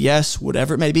yet, a yes,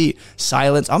 whatever it may be.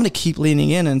 Silence. I'm going to keep leaning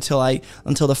in until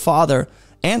the Father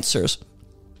answers.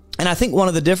 And I think one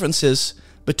of the differences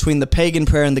between the pagan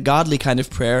prayer and the godly kind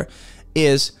of prayer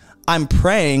is I'm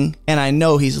praying and I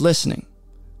know he's listening.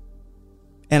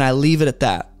 And I leave it at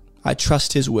that. I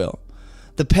trust his will.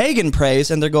 The pagan prays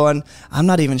and they're going, I'm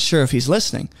not even sure if he's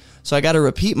listening. So I got to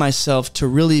repeat myself to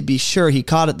really be sure he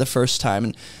caught it the first time.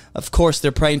 And of course,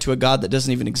 they're praying to a God that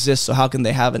doesn't even exist. So how can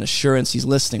they have an assurance he's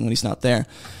listening when he's not there?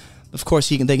 Of course,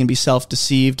 they can be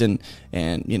self-deceived and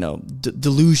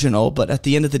delusional. But at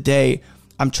the end of the day,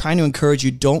 I'm trying to encourage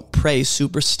you, don't pray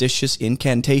superstitious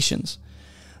incantations.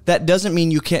 That doesn't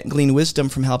mean you can't glean wisdom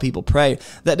from how people pray.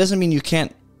 That doesn't mean you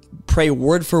can't pray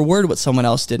word for word what someone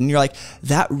else did. And you're like,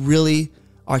 that really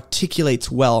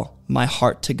articulates well my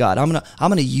heart to God. I'm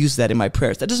gonna use that in my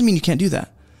prayers. That doesn't mean you can't do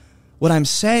that. What I'm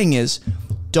saying is,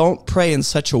 don't pray in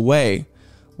such a way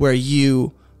where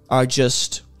you are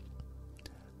just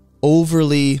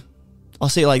overly, I'll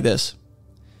say it like this,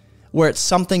 where it's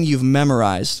something you've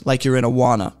memorized, like you're in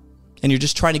Awana, and you're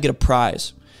just trying to get a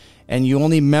prize. And you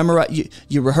only memorize,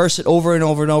 you rehearse it over and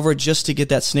over and over just to get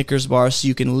that Snickers bar so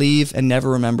you can leave and never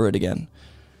remember it again.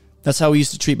 That's how we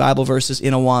used to treat Bible verses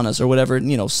in Awanas or whatever,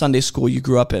 Sunday school you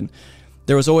grew up in.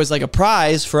 There was always like a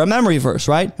prize for a memory verse,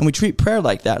 right? And we treat prayer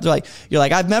like that. You're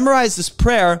like, I've memorized this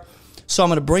prayer, So I'm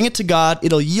going to bring it to God.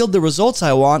 It'll yield the results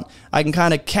I want. I can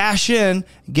kind of cash in,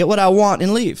 get what I want,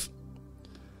 and leave.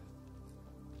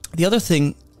 The other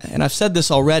thing, and I've said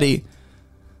this already,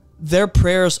 their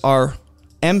prayers are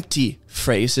empty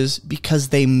phrases because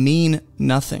they mean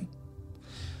nothing.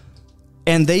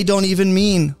 And they don't even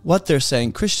mean what they're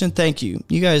saying. Christian, thank you.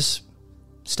 You guys,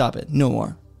 stop it. No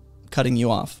more. Cutting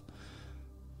you off.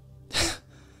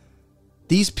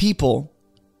 These people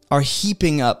are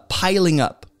heaping up, piling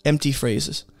up empty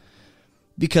phrases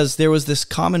because there was this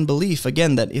common belief,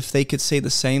 again, that if they could say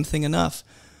the same thing enough,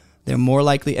 they're more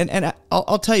likely. And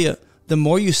I'll tell you, the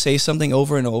more you say something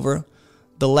over and over,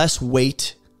 the less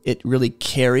weight it really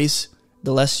carries,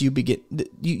 the less you begin,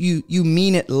 you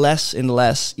mean it less and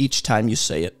less each time you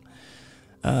say it.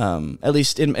 At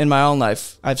least in my own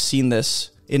life, I've seen this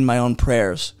in my own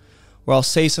prayers, where I'll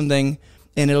say something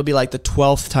and it'll be like the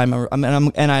 12th time,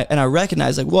 I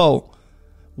recognize, like, whoa,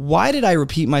 why did I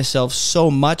repeat myself so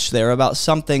much there about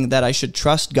something that I should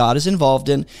trust God is involved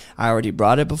in? I already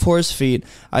brought it before his feet.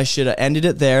 I should have ended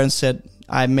it there and said,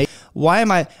 why am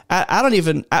I don't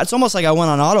even, it's almost like I went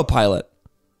on autopilot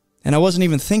and I wasn't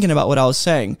even thinking about what I was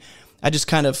saying. I just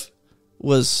kind of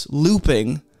was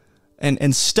looping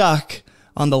and stuck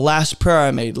on the last prayer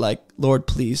I made, like, Lord,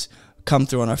 please come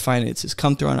through on our finances,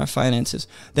 come through on our finances.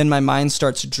 Then my mind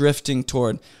starts drifting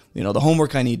toward, the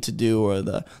homework I need to do, or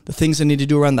the things I need to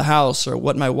do around the house, or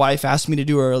what my wife asked me to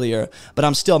do earlier. But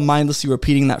I'm still mindlessly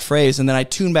repeating that phrase. And then I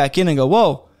tune back in and go,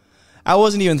 whoa, I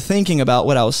wasn't even thinking about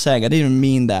what I was saying. I didn't even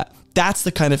mean that. That's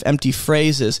the kind of empty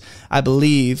phrases I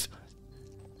believe,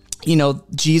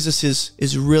 Jesus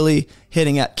is really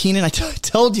hitting at. Keenan, I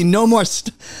told you no more.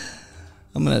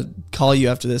 I'm going to call you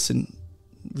after this and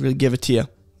really give it to you.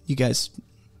 You guys,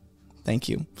 thank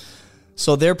you.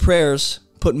 So their prayers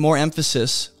put more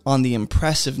emphasis on the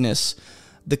impressiveness,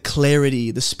 the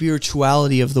clarity, the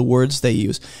spirituality of the words they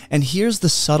use. And here's the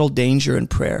subtle danger in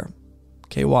prayer.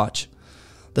 Okay, watch.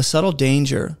 The subtle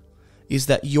danger is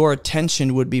that your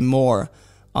attention would be more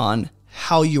on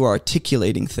how you are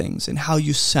articulating things and how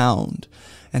you sound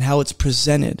and how it's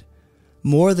presented,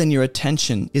 more than your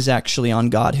attention is actually on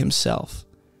God himself.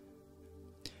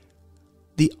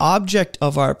 The object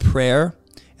of our prayer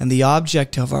and the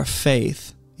object of our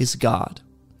faith is God.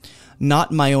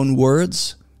 Not my own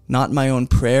words, not my own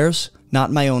prayers,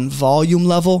 not my own volume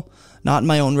level, not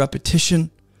my own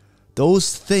repetition.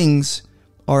 Those things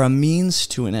are a means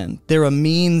to an end. They're a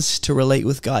means to relate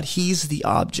with God. He's the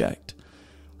object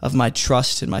of my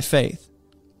trust and my faith,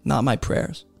 not my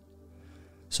prayers.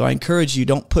 So I encourage you,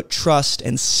 don't put trust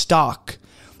and stock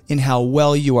in how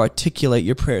well you articulate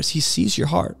your prayers. He sees your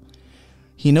heart.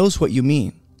 He knows what you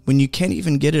mean. When you can't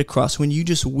even get it across, when you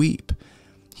just weep,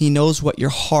 he knows what your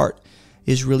heart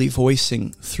is really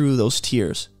voicing through those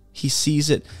tears. He sees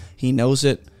it. He knows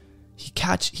it. He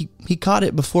caught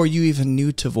it before you even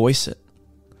knew to voice it.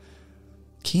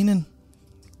 Keenan,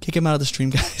 kick him out of the stream,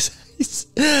 guys.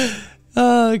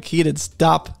 Keenan,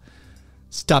 stop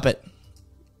it.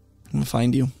 I'm gonna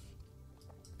find you.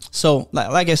 So,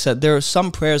 like I said, there are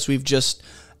some prayers we've just,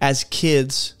 as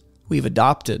kids, we've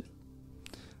adopted.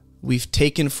 We've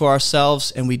taken for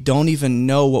ourselves, and we don't even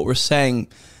know what we're saying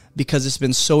because it's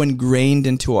been so ingrained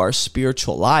into our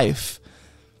spiritual life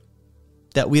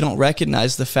that we don't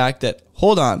recognize the fact that,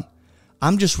 hold on,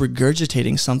 I'm just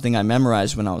regurgitating something I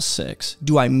memorized when I was 6.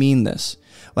 Do I mean this?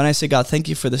 When I say, God, thank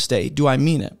you for this day, do I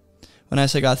mean it? When I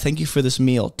say, God, thank you for this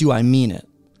meal, do I mean it?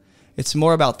 It's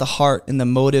more about the heart and the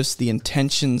motives, the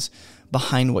intentions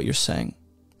behind what you're saying.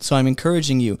 So I'm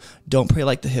encouraging you, don't pray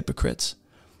like the hypocrites.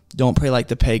 Don't pray like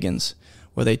the pagans,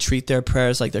 where they treat their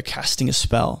prayers like they're casting a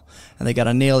spell and they got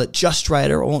to nail it just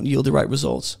right or it won't yield the right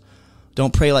results.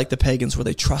 Don't pray like the pagans, where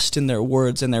they trust in their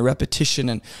words and their repetition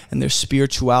and their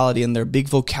spirituality and their big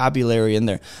vocabulary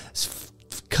and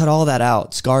cut all that out.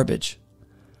 It's garbage.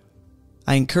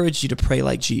 I encourage you to pray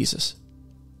like Jesus.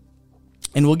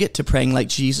 And we'll get to praying like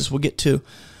Jesus. We'll get to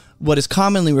what is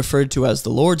commonly referred to as the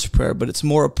Lord's Prayer, but it's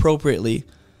more appropriately,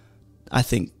 I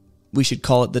think, we should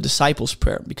call it the disciples'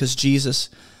 prayer, because Jesus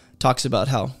talks about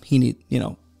how he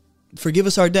forgive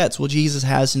us our debts. Well, Jesus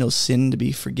has no sin to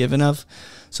be forgiven of.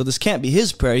 So this can't be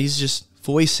his prayer. He's just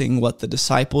voicing what the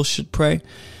disciples should pray.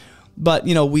 But,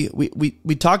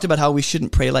 we talked about how we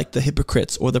shouldn't pray like the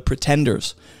hypocrites or the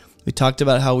pretenders. We talked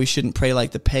about how we shouldn't pray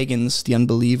like the pagans, the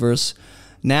unbelievers.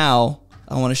 Now,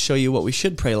 I want to show you what we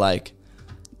should pray like,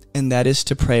 and that is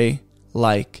to pray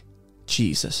like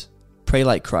Jesus. Pray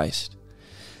like Christ.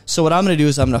 So what I'm going to do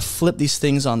is I'm going to flip these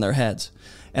things on their heads.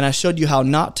 And I showed you how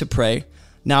not to pray.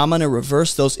 Now I'm going to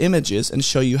reverse those images and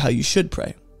show you how you should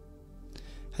pray.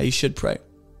 How you should pray.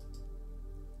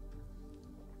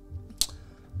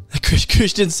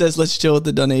 Christian says, let's chill with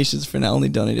the donations for now. Only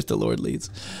donate if the Lord leads.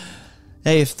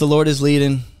 Hey, if the Lord is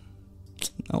leading,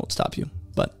 I won't stop you.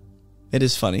 But it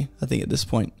is funny. I think at this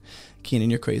point, Keenan,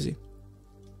 you're crazy.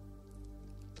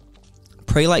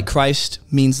 Pray like Christ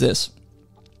means this.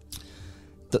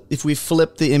 If we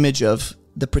flip the image of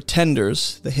the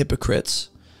pretenders, the hypocrites,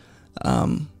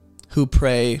 who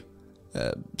pray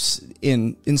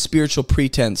in spiritual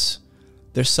pretense,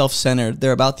 they're self-centered,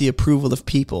 they're about the approval of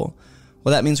people.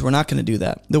 Well, that means we're not going to do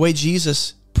that. The way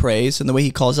Jesus prays and the way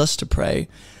he calls us to pray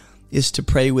is to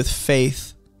pray with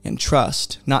faith and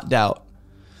trust, not doubt.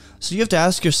 So you have to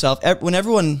ask yourself, when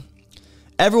everyone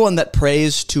that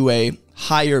prays to a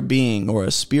higher being or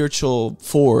a spiritual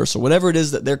force or whatever it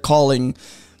is that they're calling,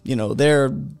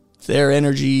 their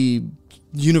energy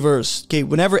universe, okay,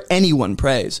 whenever anyone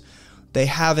prays, they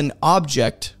have an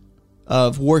object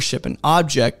of worship, an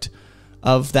object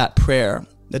of that prayer,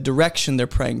 the direction they're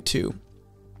praying to.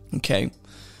 Okay.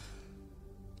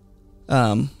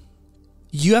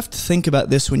 You have to think about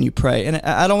this when you pray. And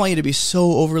I don't want you to be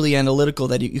so overly analytical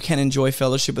that you can't enjoy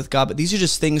fellowship with God, but these are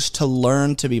just things to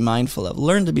learn to be mindful of.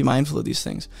 Learn to be mindful of these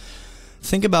things.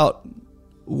 Think about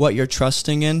what you're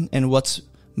trusting in and what's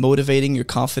motivating your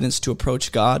confidence to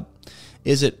approach God.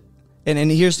 Is it, and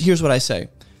here's what I say.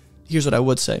 Here's what I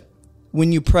would say.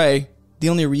 When you pray, the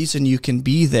only reason you can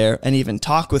be there and even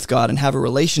talk with God and have a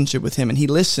relationship with him and he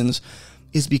listens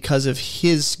is because of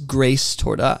his grace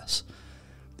toward us.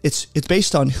 It's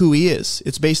based on who he is.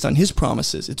 It's based on his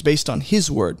promises. It's based on his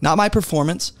word, not my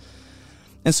performance.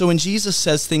 And so when Jesus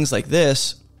says things like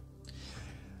this,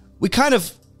 we find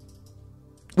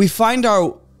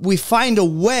a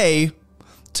way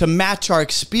to match our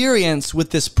experience with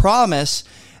this promise,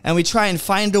 and we try and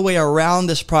find a way around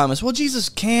this promise. Well, Jesus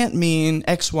can't mean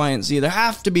X, Y, and Z. There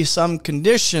have to be some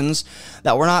conditions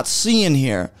that we're not seeing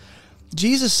here.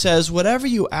 Jesus says, whatever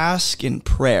you ask in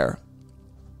prayer,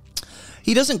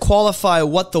 he doesn't qualify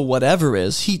what the whatever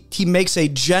is. He makes a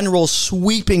general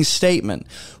sweeping statement.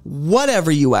 Whatever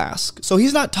you ask. So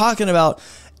he's not talking about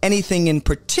anything in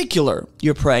particular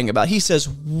you're praying about. He says,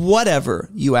 whatever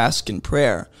you ask in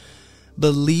prayer,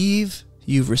 believe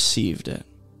you've received it,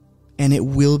 and it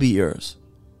will be yours.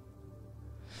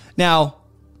 Now,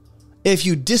 if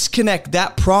you disconnect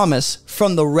that promise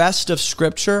from the rest of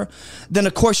Scripture, then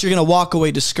of course you're going to walk away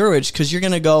discouraged because you're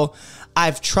going to go,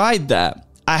 I've tried that.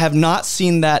 I have not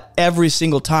seen that every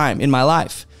single time in my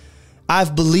life.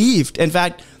 I've believed. In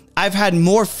fact, I've had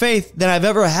more faith than I've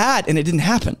ever had, and it didn't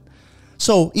happen.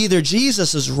 So either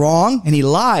Jesus is wrong and he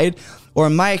lied, or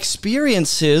my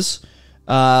experiences,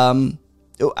 I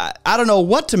don't know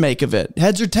what to make of it.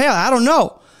 Heads or tail, I don't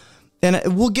know. And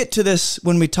we'll get to this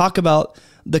when we talk about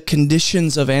the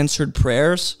conditions of answered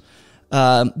prayers.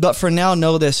 But for now,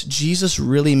 know this, Jesus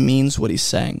really means what he's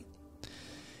saying.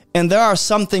 And there are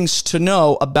some things to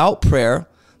know about prayer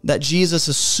that Jesus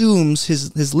assumes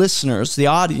his listeners, the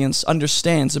audience,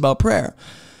 understands about prayer.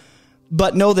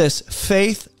 But know this,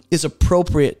 faith is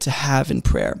appropriate to have in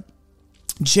prayer.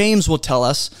 James will tell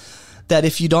us that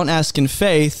if you don't ask in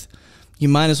faith, you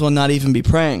might as well not even be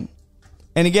praying.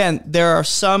 And again, there are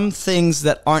some things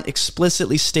that aren't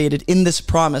explicitly stated in this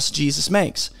promise Jesus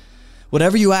makes.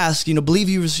 Whatever you ask, believe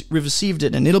you received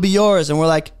it and it'll be yours. And we're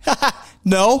like,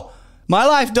 no. My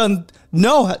life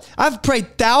no. I've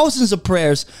prayed thousands of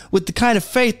prayers with the kind of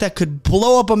faith that could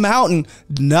blow up a mountain.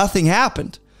 Nothing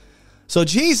happened. So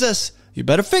Jesus, you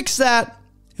better fix that.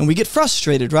 And we get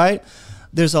frustrated, right?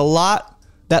 There's a lot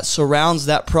that surrounds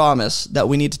that promise that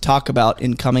we need to talk about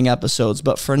in coming episodes.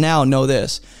 But for now, know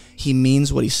this. He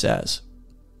means what he says.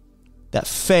 That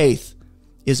faith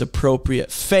is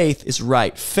appropriate. Faith is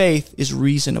right. Faith is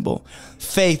reasonable.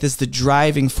 Faith is the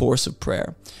driving force of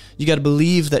prayer. You got to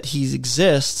believe that he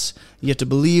exists. You have to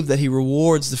believe that he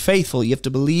rewards the faithful. You have to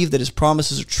believe that his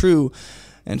promises are true.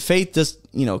 And faith just,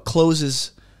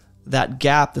 closes that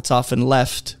gap that's often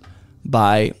left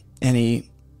by any,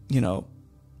 well,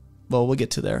 we'll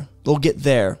get to there. We'll get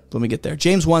there when we get there.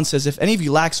 James 1 says, if any of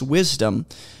you lacks wisdom,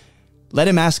 let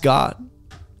him ask God.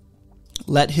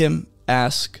 Let him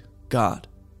ask God.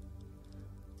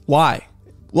 Why?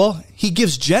 Well, he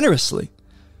gives generously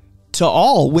to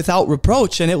all without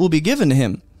reproach, and it will be given to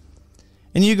him.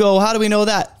 And you go, how do we know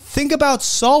that? Think about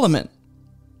Solomon.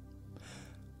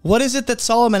 What is it that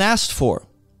Solomon asked for?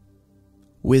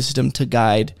 Wisdom to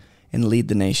guide and lead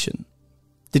the nation.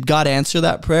 Did God answer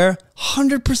that prayer?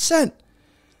 100%.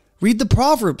 Read the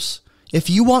Proverbs. If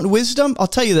you want wisdom, I'll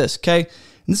tell you this, okay? And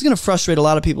this is going to frustrate a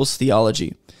lot of people's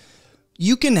theology.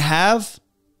 You can have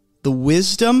the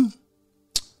wisdom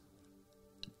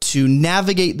to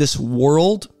navigate this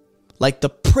world, like the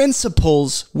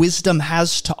principles wisdom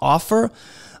has to offer,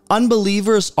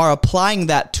 unbelievers are applying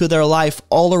that to their life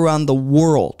all around the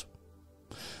world.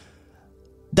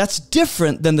 That's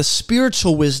different than the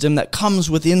spiritual wisdom that comes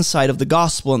with the insight of the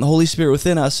gospel and the Holy Spirit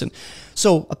within us. And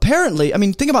so apparently,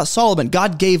 think about Solomon.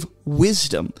 God gave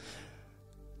wisdom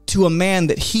to a man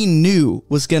that he knew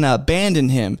was going to abandon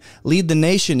him, lead the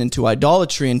nation into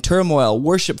idolatry and turmoil,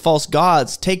 worship false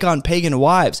gods, take on pagan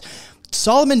wives.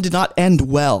 Solomon did not end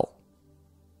well.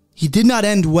 He did not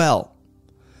end well.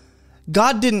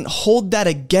 God didn't hold that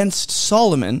against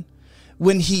Solomon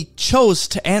when he chose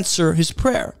to answer his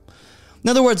prayer. In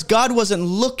other words, God wasn't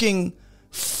looking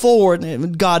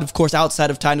forward. God, of course, outside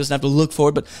of time doesn't have to look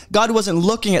forward, but God wasn't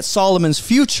looking at Solomon's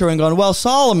future and going, well,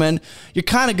 Solomon, you're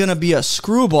kind of going to be a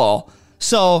screwball.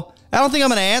 So I don't think I'm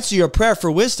going to answer your prayer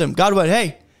for wisdom. God went,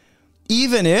 hey,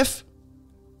 even if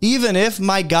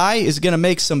my guy is going to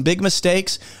make some big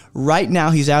mistakes, right now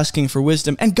he's asking for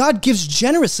wisdom. And God gives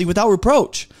generously without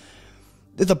reproach.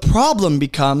 The problem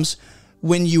becomes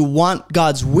when you want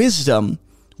God's wisdom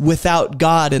without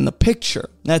God in the picture.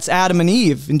 That's Adam and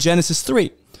Eve in Genesis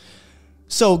 3.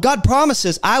 So God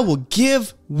promises, I will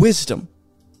give wisdom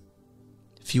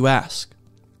if you ask.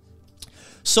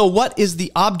 So what is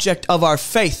the object of our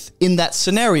faith in that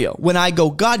scenario? When I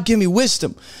go, God, give me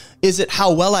wisdom. Is it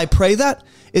how well I pray that?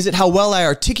 Is it how well I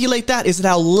articulate that? Is it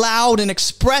how loud and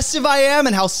expressive I am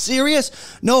and how serious?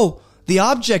 No, the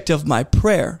object of my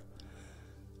prayer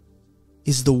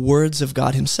is the words of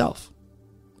God himself.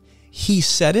 He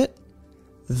said it,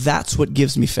 that's what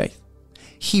gives me faith.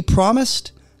 He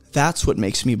promised, that's what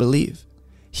makes me believe.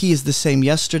 He is the same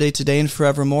yesterday, today, and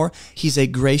forevermore. He's a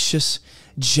gracious,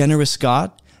 generous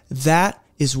God. That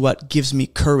is what gives me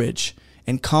courage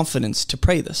and confidence to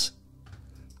pray this.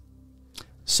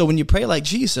 So when you pray like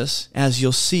Jesus, as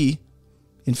you'll see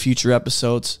in future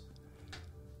episodes,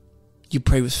 you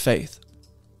pray with faith.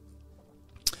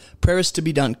 Prayer is to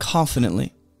be done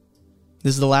confidently.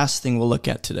 This is the last thing we'll look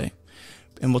at today.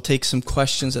 And we'll take some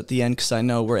questions at the end because I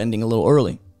know we're ending a little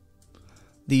early.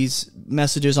 These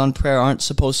messages on prayer aren't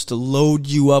supposed to load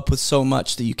you up with so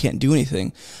much that you can't do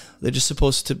anything. They're just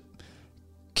supposed to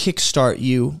kickstart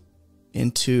you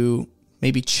into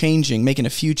maybe making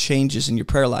a few changes in your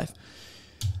prayer life.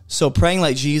 So praying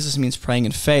like Jesus means praying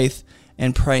in faith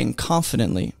and praying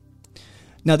confidently.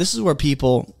 Now, this is where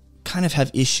people kind of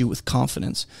have issue with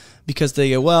confidence because they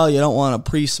go, well, you don't want to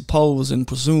presuppose and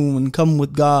presume and come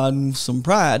with God and some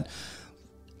pride.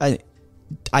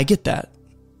 I get that,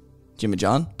 Jimmy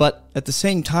John, but at the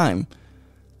same time,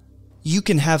 you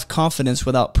can have confidence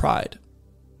without pride.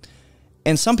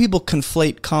 And some people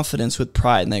conflate confidence with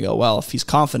pride and they go, well, if he's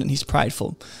confident, he's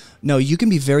prideful. No, you can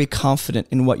be very confident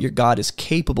in what your God is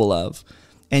capable of,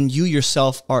 and you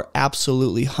yourself are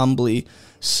absolutely humbly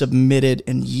submitted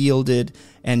and yielded,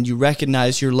 and you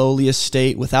recognize your lowly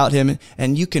estate without him,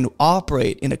 and you can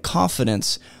operate in a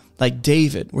confidence like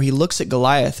David, where he looks at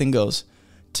Goliath and goes,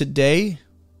 today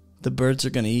the birds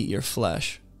are going to eat your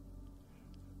flesh.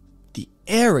 The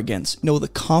arrogance, the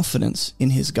confidence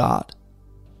in his God.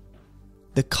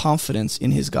 The confidence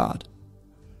in his God.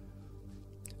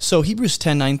 So Hebrews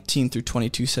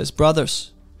 10:19-22 says,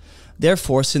 brothers,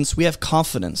 therefore, since we have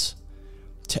confidence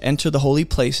to enter the holy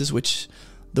places, which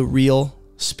the real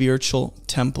spiritual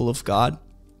temple of God,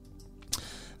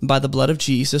 by the blood of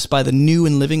Jesus, by the new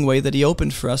and living way that he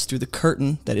opened for us through the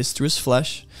curtain that is through his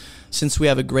flesh, since we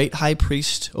have a great high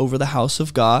priest over the house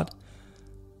of God.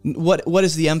 What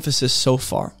is the emphasis so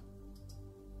far?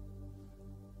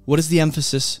 What is the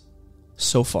emphasis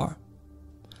so far?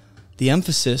 The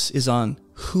emphasis is on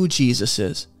who Jesus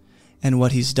is and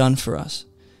what he's done for us.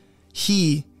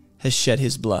 He has shed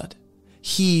his blood.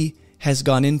 He has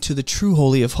gone into the true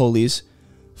Holy of Holies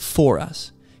for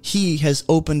us. He has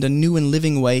opened a new and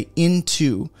living way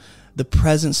into the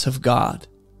presence of God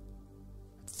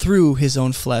through his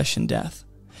own flesh and death.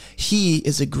 He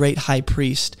is a great high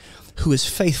priest who is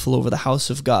faithful over the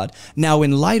house of God. Now,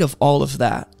 in light of all of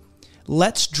that,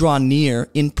 let's draw near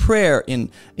in prayer, in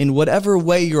whatever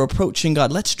way you're approaching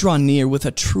God. Let's draw near with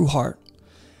a true heart,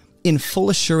 in full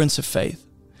assurance of faith,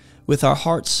 with our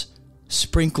hearts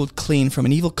sprinkled clean from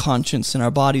an evil conscience and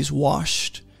our bodies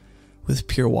washed with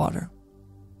pure water.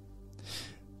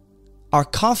 Our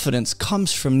confidence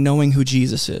comes from knowing who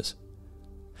Jesus is.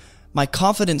 My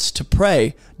confidence to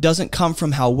pray doesn't come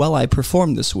from how well I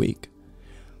performed this week.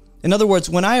 In other words,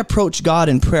 when I approach God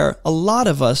in prayer, a lot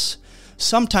of us,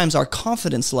 sometimes our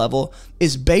confidence level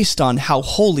is based on how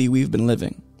holy we've been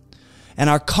living. And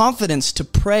our confidence to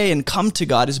pray and come to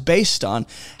God is based on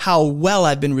how well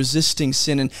I've been resisting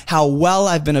sin and how well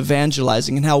I've been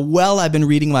evangelizing and how well I've been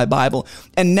reading my Bible.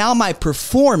 And now my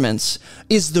performance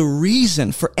is the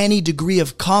reason for any degree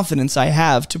of confidence I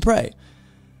have to pray.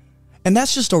 And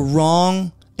that's just a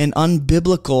wrong and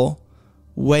unbiblical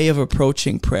way of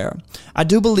approaching prayer. I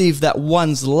do believe that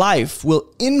one's life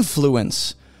will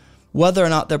influence whether or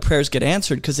not their prayers get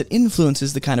answered, because it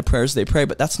influences the kind of prayers they pray,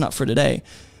 but that's not for today.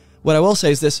 What I will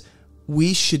say is this: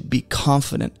 we should be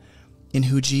confident in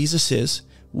who Jesus is,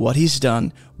 what he's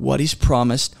done, what he's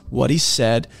promised, what he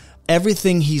said,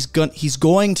 everything he's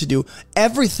going to do,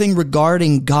 everything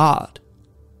regarding God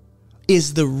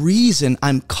is the reason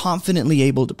I'm confidently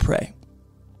able to pray.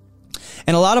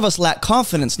 And a lot of us lack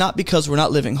confidence, not because we're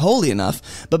not living holy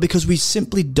enough, but because we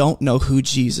simply don't know who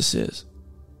Jesus is.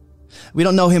 We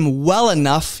don't know him well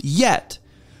enough yet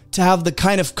to have the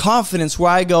kind of confidence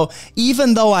where I go,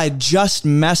 even though I just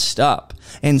messed up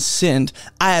and sinned,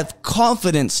 I have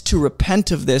confidence to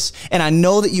repent of this, and I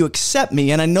know that you accept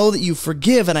me, and I know that you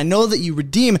forgive, and I know that you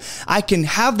redeem. I can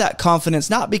have that confidence,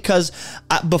 not because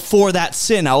before that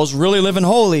sin I was really living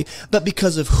holy, but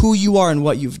because of who you are and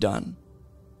what you've done.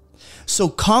 So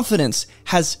confidence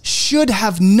should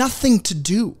have nothing to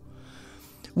do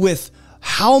with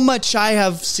how much I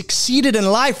have succeeded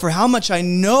in life, or how much I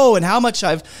know, and how much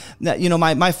I've,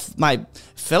 my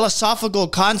philosophical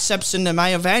concepts and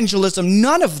my evangelism.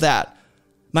 None of that.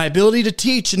 My ability to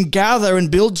teach and gather and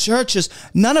build churches,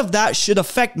 none of that should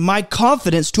affect my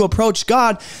confidence to approach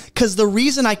God, because the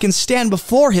reason I can stand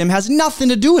before him has nothing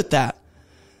to do with that.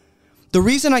 The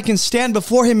reason I can stand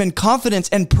before him in confidence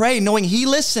and pray, knowing he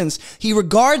listens, he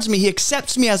regards me, he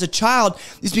accepts me as a child,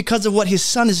 is because of what his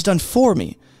son has done for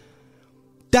me.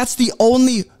 That's the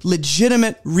only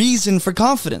legitimate reason for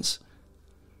confidence.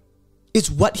 It's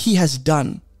what he has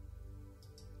done.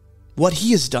 What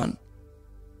he has done.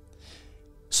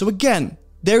 So again,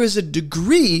 there is a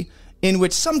degree in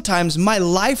which sometimes my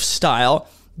lifestyle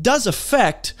does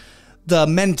affect the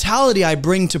mentality I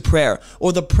bring to prayer,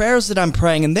 or the prayers that I'm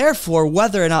praying, and therefore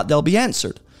whether or not they'll be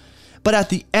answered. But at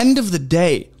the end of the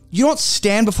day, you don't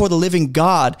stand before the living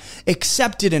God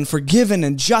accepted and forgiven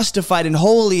and justified and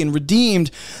holy and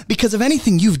redeemed because of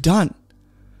anything you've done.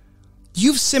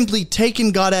 You've simply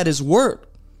taken God at his word.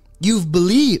 You've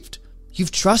believed.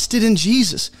 You've trusted in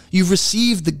Jesus. You've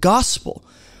received the gospel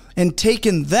and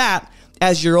taken that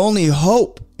as your only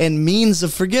hope and means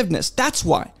of forgiveness. That's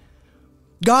why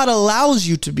God allows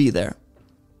you to be there.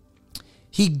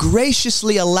 He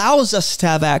graciously allows us to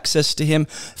have access to him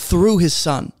through his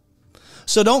son.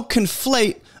 So don't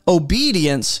conflate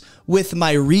obedience with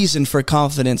my reason for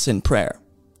confidence in prayer.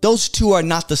 Those two are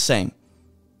not the same.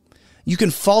 You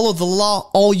can follow the law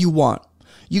all you want.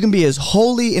 You can be as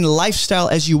holy in lifestyle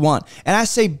as you want. And I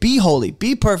say be holy,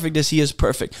 be perfect as he is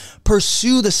perfect.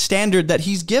 Pursue the standard that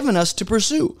he's given us to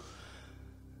pursue.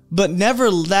 But never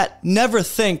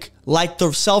think like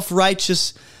the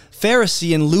self-righteous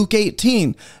Pharisee in Luke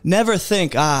 18. Never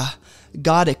think,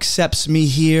 God accepts me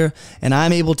here, and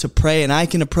I'm able to pray, and I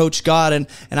can approach God, and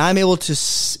I'm able to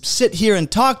sit here and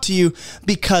talk to you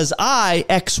because I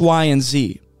X, Y, and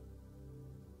Z.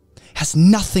 Has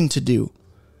nothing to do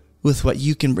with what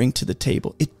you can bring to the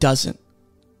table. It doesn't.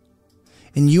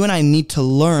 And you and I need to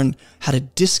learn how to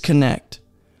disconnect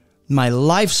my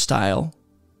lifestyle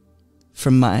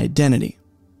from my identity.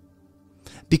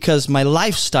 Because my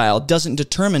lifestyle doesn't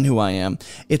determine who I am.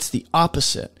 It's the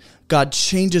opposite. God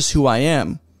changes who I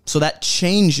am, so that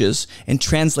changes and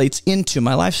translates into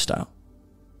my lifestyle.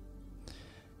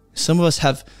 Some of us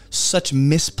have such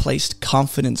misplaced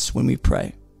confidence when we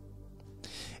pray.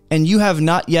 And you have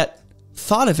not yet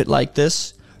thought of it like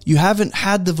this. You haven't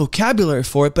had the vocabulary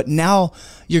for it, but now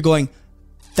you're going,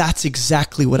 that's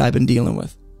exactly what I've been dealing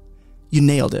with. You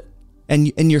nailed it.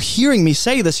 And you're hearing me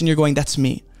say this, and you're going, that's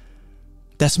me.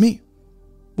 That's me.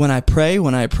 When I pray,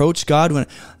 when I approach God,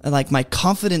 my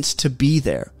confidence to be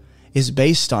there is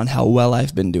based on how well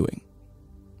I've been doing.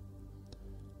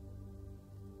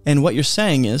 And what you're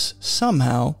saying is,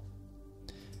 somehow,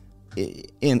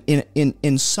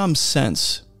 in some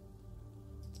sense,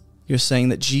 you're saying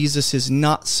that Jesus is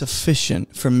not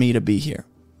sufficient for me to be here.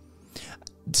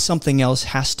 Something else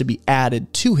has to be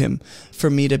added to him for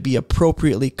me to be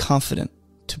appropriately confident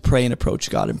to pray and approach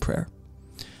God in prayer.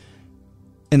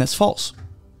 And that's false.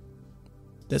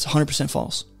 That's 100%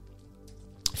 false.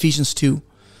 Ephesians 2,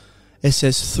 it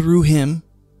says through him,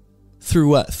 through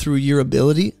what? Through your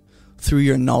ability, through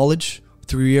your knowledge,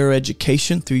 through your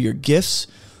education, through your gifts,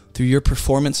 through your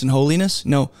performance and holiness?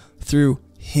 No, through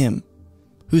him.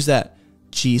 Who's that?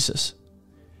 Jesus.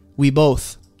 We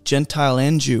both, Gentile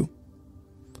and Jew,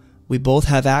 we both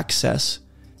have access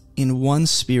in one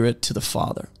Spirit to the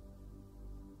Father.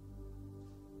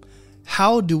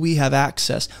 How do we have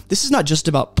access? This is not just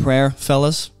about prayer,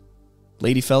 fellas,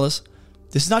 lady fellas.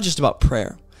 This is not just about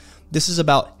prayer. This is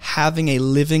about having a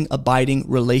living, abiding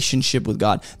relationship with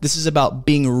God. This is about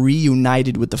being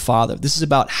reunited with the Father. This is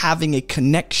about having a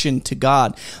connection to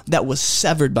God that was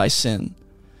severed by sin.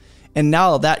 And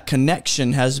now that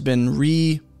connection has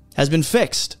been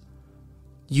fixed.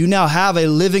 You now have a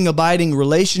living, abiding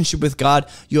relationship with God.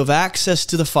 You have access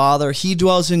to the Father. He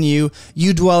dwells in you.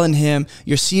 You dwell in Him.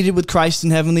 You're seated with Christ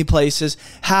in heavenly places.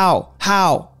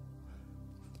 How?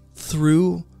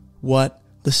 Through what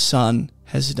the Son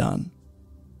has done.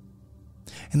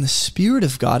 And the Spirit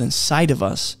of God inside of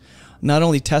us not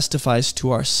only testifies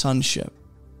to our sonship,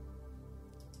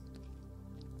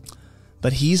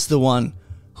 but He's the one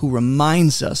who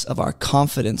reminds us of our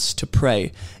confidence to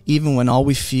pray, even when all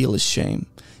we feel is shame,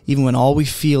 even when all we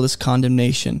feel is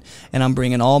condemnation, and I'm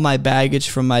bringing all my baggage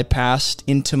from my past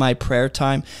into my prayer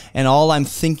time, and all I'm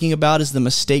thinking about is the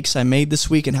mistakes I made this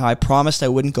week and how I promised I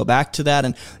wouldn't go back to that,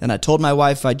 and I told my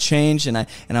wife I'd change, and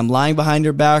I'm lying behind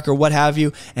her back or what have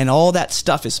you, and all that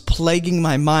stuff is plaguing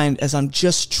my mind as I'm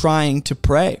just trying to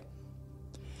pray.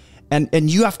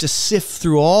 And you have to sift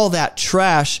through all that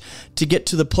trash to get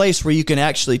to the place where you can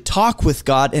actually talk with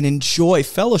God and enjoy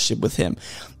fellowship with Him.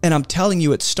 And I'm telling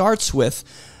you, it starts with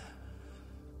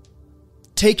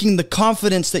taking the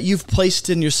confidence that you've placed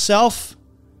in yourself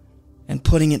and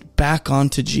putting it back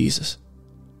onto Jesus.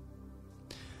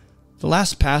 The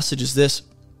last passage is this.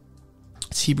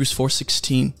 It's Hebrews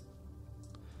 4:16. It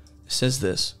says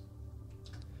this: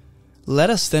 let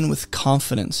us then with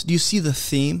confidence. Do you see the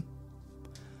theme?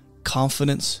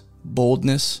 Confidence,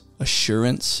 boldness,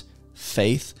 assurance,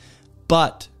 faith,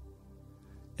 but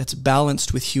it's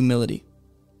balanced with humility.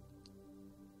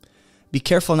 Be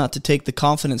careful not to take the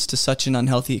confidence to such an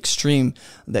unhealthy extreme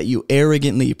that you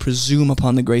arrogantly presume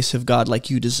upon the grace of God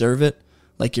like you deserve it,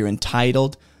 like you're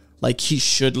entitled, like He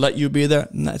should let you be there.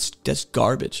 And that's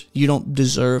garbage. You don't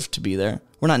deserve to be there.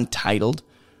 We're not entitled.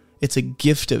 It's a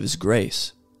gift of His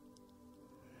grace.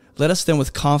 Let us then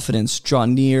with confidence draw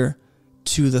near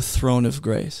to the throne of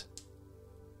grace,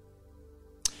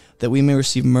 that we may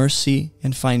receive mercy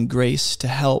and find grace to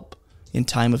help in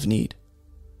time of need.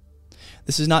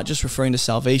 This is not just referring to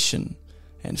salvation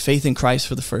and faith in Christ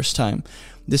for the first time.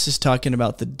 This is talking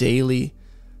about the daily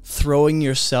throwing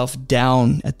yourself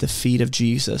down at the feet of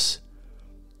Jesus,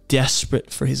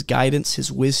 desperate for His guidance,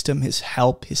 His wisdom, His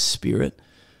help, His Spirit,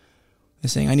 and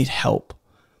saying, I need help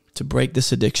to break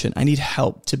this addiction. I need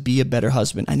help to be a better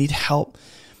husband. I need help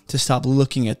to stop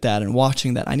looking at that and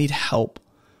watching that. I need help.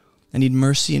 I need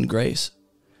mercy and grace.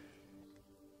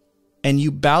 And you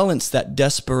balance that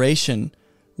desperation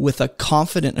with a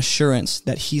confident assurance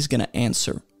that He's going to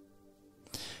answer.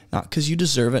 Not because you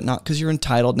deserve it, not because you're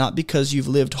entitled, not because you've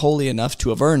lived holy enough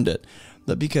to have earned it,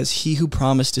 but because He who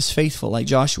promised is faithful, like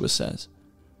Joshua says.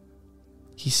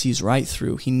 He sees right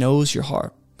through. He knows your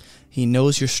heart. He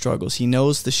knows your struggles. He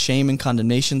knows the shame and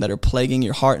condemnation that are plaguing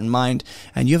your heart and mind,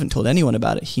 and you haven't told anyone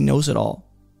about it. He knows it all.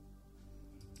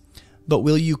 But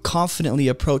will you confidently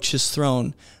approach His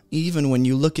throne even when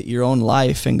you look at your own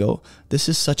life and go, this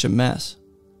is such a mess?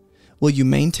 Will you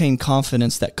maintain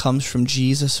confidence that comes from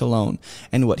Jesus alone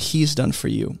and what He's done for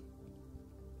you?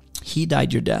 He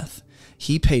died your death.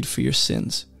 He paid for your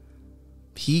sins.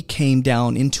 He came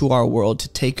down into our world to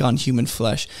take on human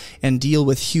flesh and deal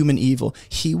with human evil.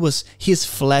 His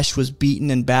flesh was beaten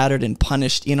and battered and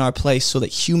punished in our place so that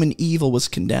human evil was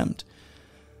condemned.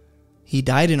 He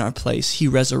died in our place. He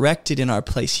resurrected in our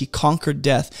place. He conquered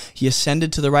death. He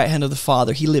ascended to the right hand of the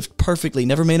Father. He lived perfectly,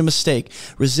 never made a mistake,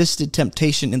 resisted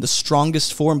temptation in the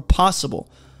strongest form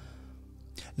possible.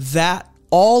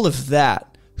 All of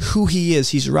that, who He is,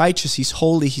 He's righteous, He's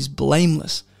holy, He's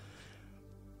blameless.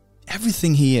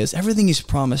 Everything He is, everything He's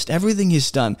promised, everything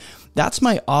He's done. That's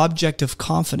my object of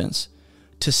confidence,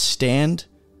 to stand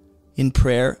in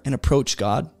prayer and approach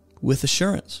God with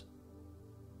assurance.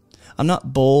 I'm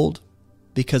not bold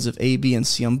because of A, B, and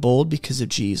C. I'm bold because of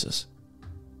Jesus.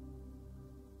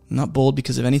 I'm not bold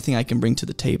because of anything I can bring to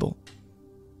the table.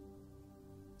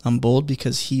 I'm bold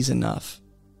because He's enough.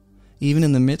 Even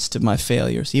in the midst of my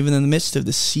failures, even in the midst of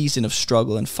this season of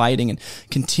struggle and fighting and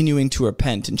continuing to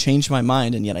repent and change my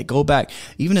mind, and yet I go back,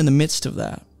 even in the midst of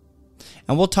that.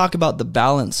 And we'll talk about the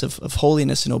balance of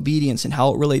holiness and obedience and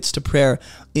how it relates to prayer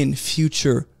in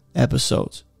future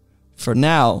episodes. For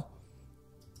now,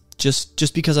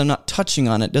 just because I'm not touching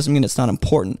on it doesn't mean it's not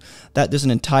important. There's an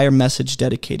entire message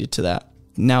dedicated to that.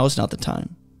 Now is not the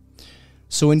time.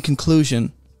 So in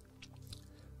conclusion,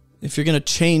 if you're going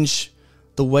to change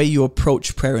the the way you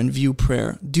approach prayer and view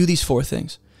prayer, do these 4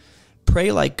 things.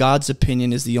 Pray like God's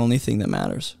opinion is the only thing that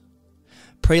matters.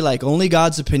 Pray like only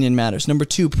God's opinion matters. Number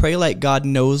 2, pray like God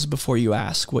knows before you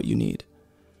ask what you need.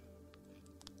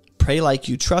 Pray like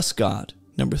you trust God.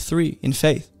 Number 3, in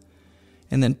faith.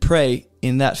 And then pray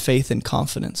in that faith and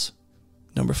confidence.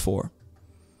 Number 4.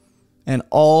 And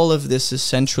all of this is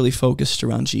centrally focused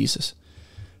around Jesus,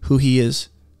 who he is,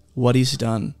 what he's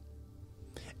done.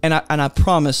 And I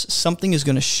promise something is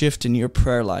going to shift in your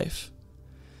prayer life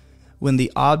when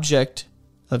the object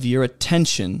of your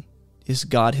attention is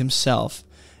God himself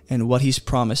and what he's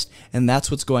promised. And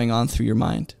that's what's going on through your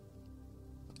mind.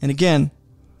 And again,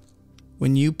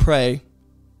 when you pray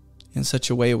in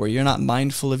such a way where you're not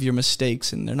mindful of your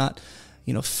mistakes and they're not,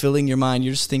 filling your mind,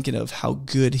 you're just thinking of how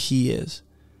good he is.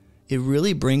 It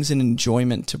really brings an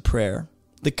enjoyment to prayer.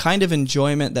 The kind of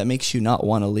enjoyment that makes you not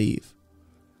want to leave.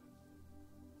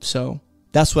 So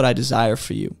that's what I desire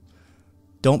for you.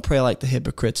 Don't pray like the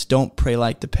hypocrites. Don't pray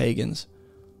like the pagans.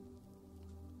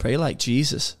 Pray like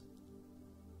Jesus.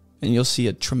 And you'll see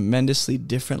a tremendously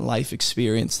different life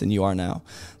experience than you are now.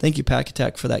 Thank you, Pack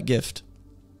Attack, for that gift.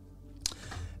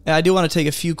 And I do want to take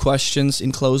a few questions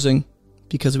in closing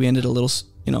because we ended a little,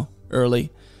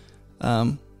 early.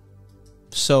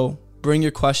 So bring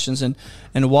your questions in.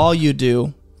 And while you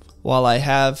do, while I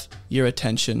have your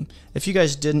attention, if you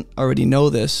guys didn't already know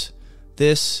this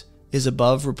is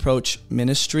Above Reproach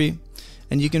Ministry.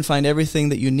 And you can find everything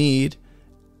that you need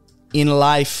in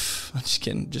life. I'm just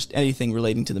kidding. Just anything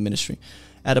relating to the ministry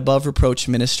at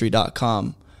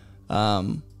AboveReproachMinistry.com.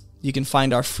 You can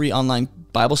find our free online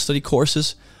Bible study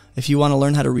courses. If you want to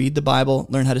learn how to read the Bible,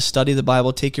 learn how to study the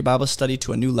Bible, take your Bible study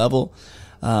to a new level,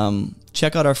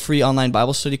 check out our free online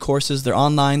Bible study courses. They're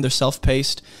online. They're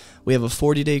self-paced. We have a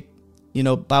 40-day,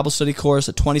 Bible study course,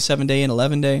 a 27-day and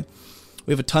 11-day.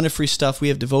 We have a ton of free stuff. We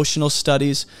have devotional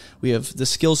studies. We have the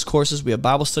skills courses. We have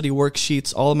Bible study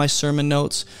worksheets, all of my sermon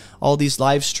notes, all these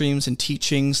live streams and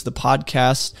teachings, the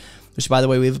podcasts, which, by the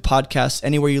way, we have a podcast.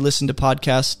 Anywhere you listen to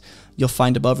podcasts, you'll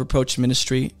find Above Reproach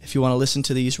Ministry if you want to listen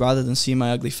to these rather than see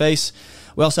my ugly face.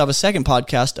 We also have a second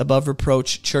podcast, Above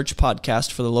Reproach Church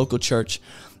Podcast for the local church.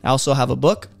 I also have a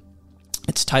book.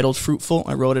 It's titled Fruitful.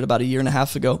 I wrote it about 1.5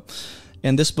 years ago.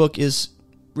 And this book is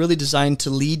really designed to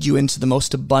lead you into the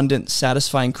most abundant,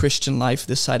 satisfying Christian life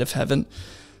this side of heaven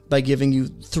by giving you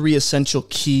 3 essential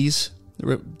keys.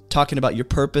 We're talking about your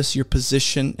purpose, your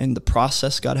position, and the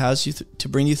process God has you to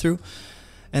bring you through.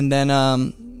 And then,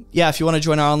 if you want to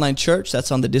join our online church,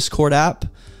 that's on the Discord app.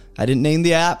 I didn't name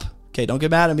the app. Okay, don't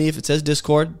get mad at me if it says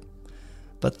Discord.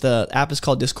 But the app is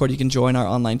called Discord. You can join our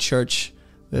online church.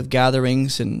 We have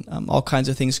gatherings and all kinds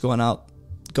of things going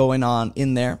on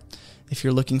in there. If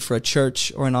you're looking for a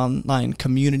church or an online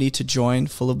community to join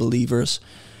full of believers.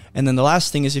 And then the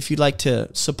last thing is if you'd like to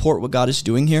support what God is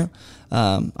doing here.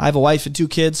 I have a wife and 2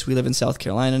 kids. We live in South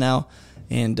Carolina now.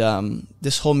 And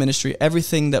this whole ministry,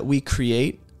 everything that we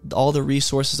create, all the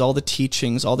resources, all the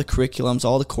teachings, all the curriculums,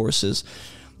 all the courses,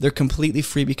 they're completely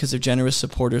free because of generous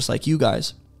supporters like you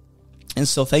guys. And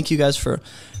so thank you guys for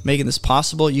making this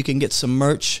possible. You can get some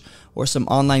merch or some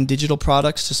online digital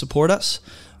products to support us,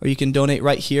 or you can donate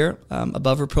right here,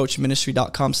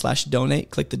 AboveReproachMinistry.com/donate.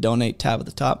 Click the donate tab at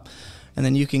the top. And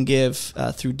then you can give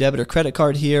through debit or credit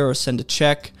card here, or send a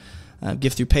check,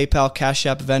 give through PayPal, Cash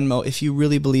App, Venmo. If you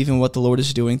really believe in what the Lord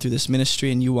is doing through this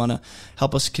ministry and you want to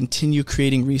help us continue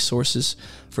creating resources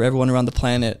for everyone around the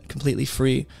planet completely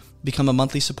free, become a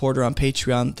monthly supporter on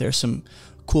Patreon. There's some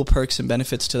cool perks and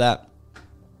benefits to that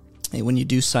when you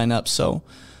do sign up. So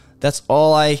that's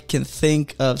all I can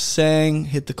think of saying.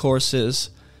 Hit the courses,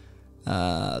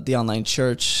 the online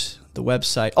church, the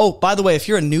website. Oh, by the way, if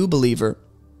you're a new believer,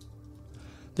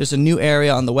 there's a new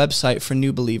area on the website for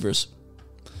new believers.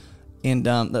 And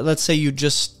let's say you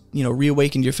just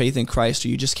reawakened your faith in Christ, or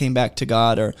you just came back to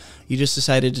God, or you just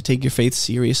decided to take your faith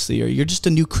seriously, or you're just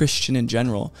a new Christian in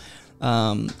general.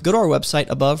 Go to our website,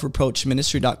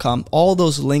 AboveReproachMinistry.com. All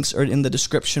those links are in the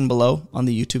description below on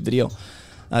the YouTube video.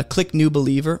 Click New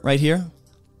Believer right here.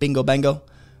 Bingo, bango.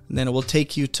 And then it will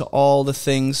take you to all the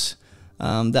things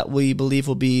that we believe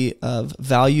will be of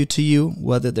value to you,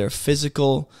 whether they're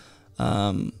physical,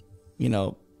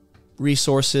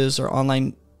 resources or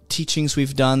online teachings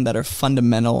we've done that are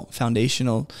fundamental,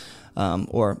 foundational,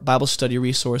 or Bible study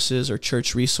resources or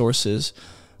church resources.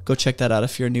 Go check that out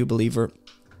if you're a new believer.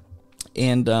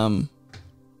 And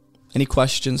any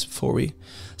questions before we...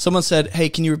 Someone said, hey,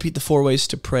 can you repeat the 4 ways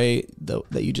to pray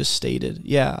that you just stated?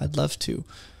 Yeah, I'd love to.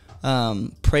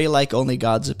 Pray like only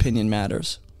God's opinion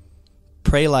matters.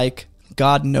 Pray like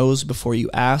God knows before you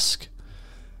ask.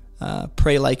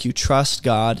 pray like you trust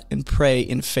God, and pray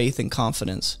in faith and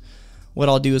confidence. What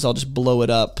I'll do is I'll just blow it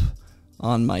up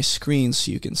on my screen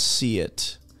so you can see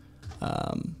it.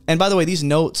 And by the way, these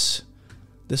notes,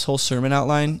 this whole sermon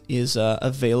outline is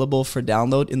available for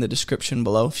download in the description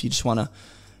below. If you just want to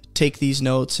take these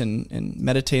notes and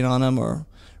meditate on them, or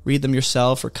read them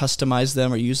yourself, or customize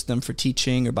them, or use them for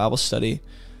teaching or Bible study.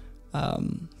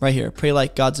 Right here, pray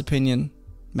like God's opinion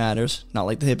matters, not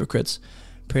like the hypocrites.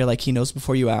 Pray like he knows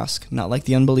before you ask, not like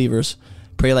the unbelievers.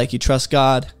 Pray like you trust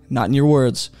God, not in your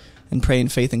words. And pray in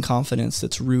faith and confidence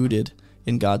that's rooted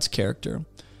in God's character.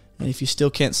 And if you still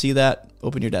can't see that,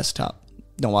 open your desktop.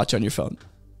 Don't watch on your phone.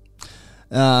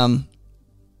 All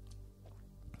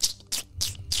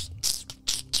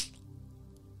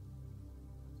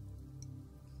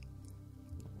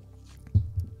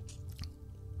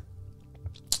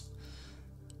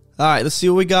right, let's see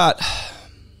what we got.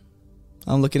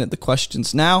 I'm looking at the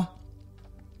questions now.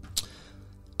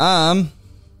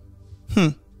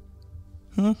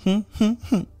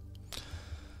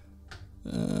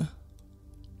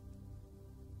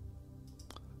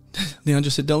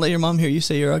 Leandra said, "Don't let your mom hear you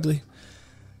say you're ugly."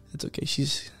 It's okay. She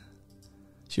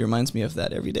reminds me of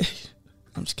that every day.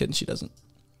 I'm just kidding. She doesn't.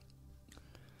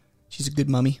 She's a good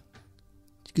mommy.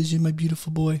 Because you're my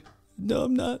beautiful boy. No,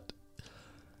 I'm not.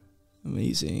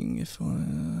 Amazing.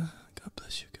 God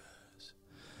bless you guys.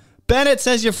 Bennett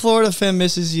says your Florida fan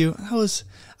misses you.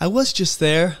 I was just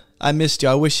there. I missed you.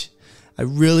 I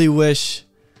really wish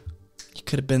you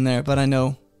could have been there, but I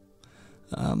know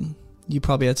you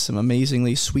probably had some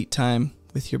amazingly sweet time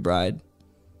with your bride.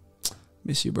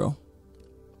 Miss you, bro.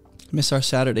 Miss our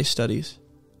Saturday studies.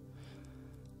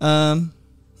 Well,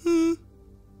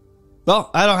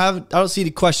 I don't see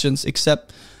any questions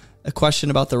except a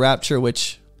question about the rapture,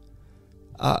 which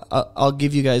I'll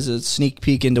give you guys a sneak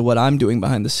peek into what I'm doing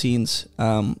behind the scenes.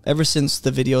 Ever since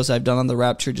the videos I've done on the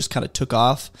rapture just kind of took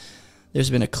off, there's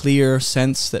been a clear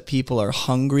sense that people are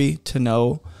hungry to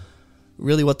know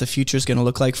really what the future is going to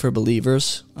look like for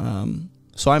believers.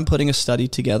 So I'm putting a study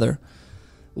together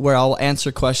where I'll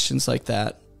answer questions like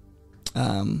that.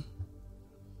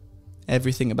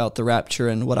 Everything about the rapture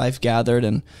and what I've gathered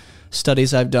and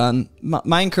studies I've done.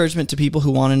 My encouragement to people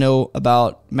who want to know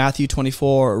about Matthew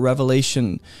 24 or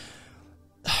Revelation,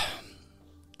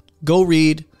 go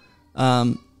read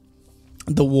The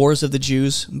Wars of the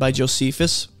Jews by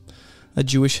Josephus, a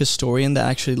Jewish historian that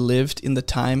actually lived in the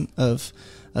time of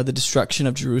the destruction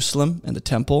of Jerusalem and the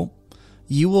temple.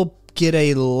 You will get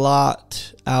a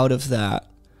lot out of that.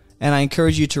 And I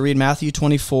encourage you to read Matthew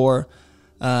 24,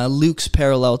 Luke's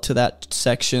parallel to that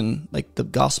section, like the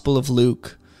Gospel of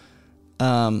Luke.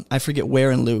 I forget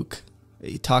where in Luke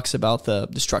he talks about the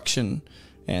destruction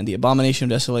and the abomination of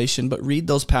desolation, but read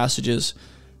those passages,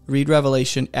 read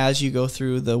Revelation as you go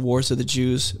through the Wars of the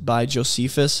Jews by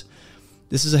Josephus.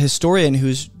 This is a historian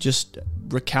who's just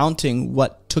recounting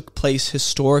what took place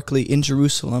historically in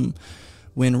Jerusalem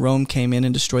when Rome came in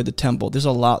and destroyed the temple. There's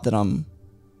a lot that I'm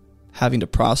having to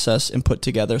process and put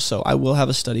together, so I will have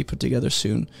a study put together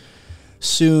soon.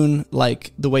 Soon,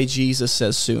 like the way Jesus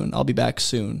says soon. I'll be back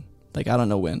soon. Like, I don't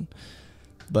know when,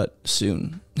 but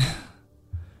soon.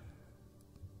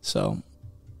 So,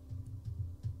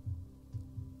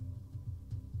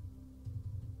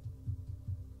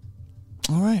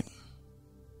 all right.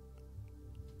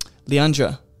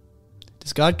 Leandra,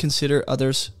 does God consider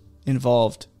others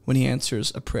involved when he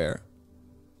answers a prayer?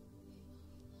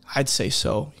 I'd say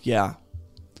so, yeah.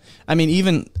 I mean,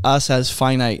 even us as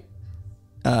finite,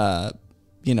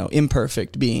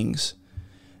 imperfect beings,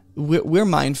 we're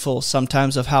mindful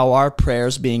sometimes of how our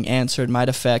prayers being answered might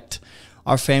affect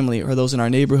our family or those in our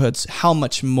neighborhoods. How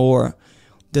much more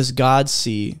does God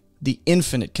see the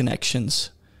infinite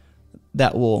connections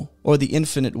or the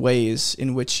infinite ways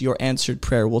in which your answered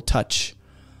prayer will touch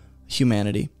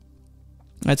humanity?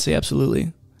 I'd say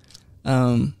absolutely.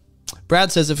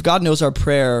 Brad says, if God knows our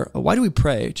prayer, why do we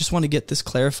pray? Just want to get this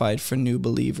clarified for new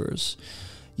believers.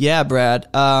 Yeah, Brad.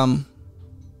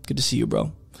 Good to see you,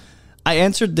 bro. I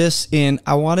answered this in,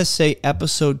 I want to say,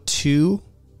 episode 2.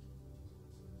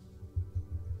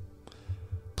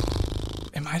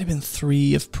 It might have been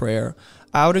 3 of prayer.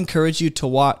 I would encourage you to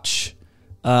watch,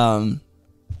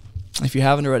 if you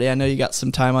haven't already. I know you got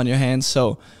some time on your hands,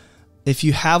 so if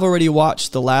you have already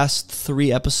watched the last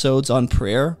 3 episodes on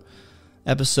prayer,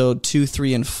 episode 2,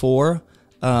 3, and 4,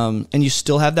 and you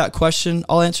still have that question,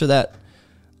 I'll answer that.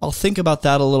 I'll think about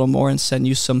that a little more and send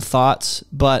you some thoughts,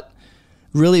 but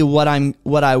really what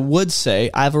I would say,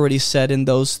 I've already said in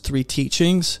those 3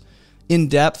 teachings in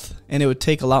depth, and it would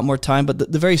take a lot more time,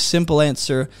 but the very simple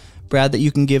answer, Brad, that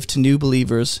you can give to new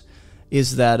believers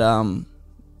is that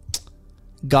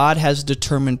God has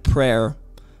determined prayer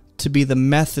to be the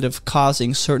method of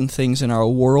causing certain things in our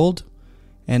world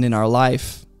and in our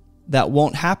life that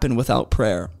won't happen without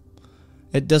prayer.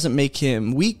 It doesn't make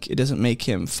him weak. It doesn't make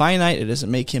him finite. It doesn't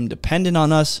make him dependent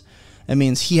on us. It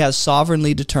means he has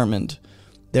sovereignly determined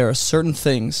there are certain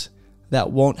things that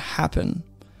won't happen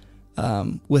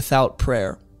without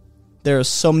prayer. There are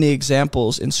so many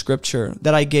examples in Scripture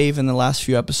that I gave in the last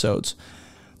few episodes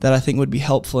that I think would be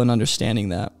helpful in understanding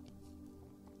that.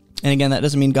 And again, that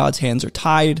doesn't mean God's hands are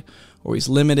tied or he's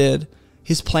limited.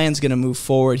 His plan's going to move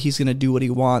forward. He's going to do what he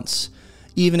wants.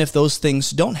 Even if those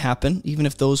things don't happen, even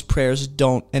if those prayers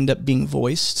don't end up being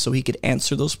voiced so he could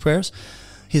answer those prayers,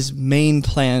 his main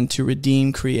plan to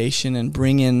redeem creation and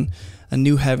bring in a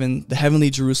new heaven, the heavenly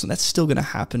Jerusalem, that's still going to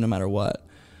happen no matter what.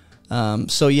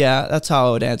 So yeah, that's how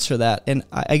I would answer that. And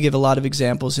I give a lot of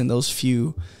examples in those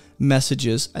few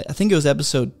messages. I think it was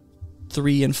episode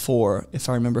 3 and 4, if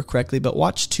I remember correctly, but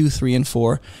watch 2, 3, and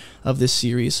 4 of this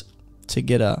series to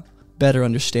get a better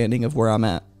understanding of where I'm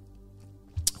at.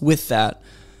 With that,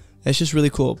 it's just really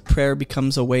cool. Prayer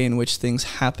becomes a way in which things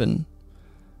happen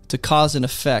to cause an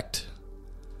effect.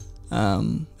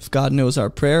 If God knows our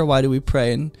prayer, why do we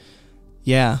pray? And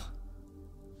yeah,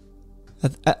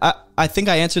 I think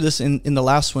I answered this in the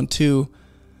last one too.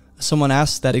 Someone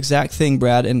asked that exact thing,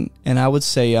 Brad, and I would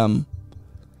say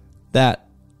that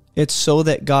it's so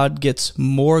that God gets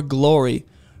more glory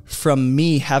from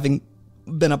me having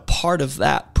been a part of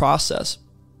that process.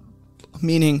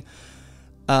 Meaning,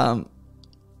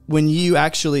 when you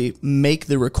actually make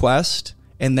the request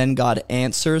and then God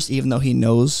answers, even though he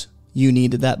knows you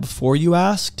needed that before you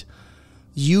asked,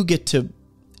 you get to,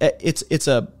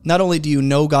 not only do you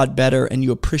know God better and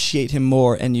you appreciate him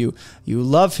more and you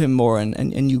love him more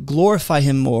and you glorify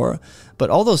him more, but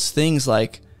all those things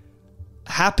like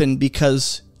happen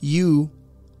because you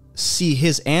see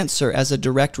his answer as a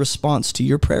direct response to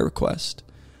your prayer request.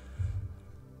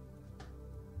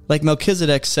 Like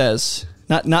Melchizedek says,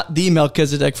 not the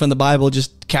Melchizedek from the Bible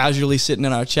just casually sitting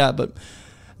in our chat, but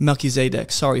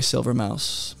Melchizedek, sorry Silver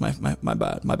Mouse, my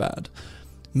bad.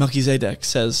 Melchizedek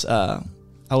says, I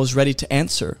was ready to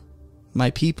answer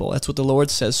my people. That's what the Lord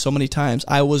says so many times.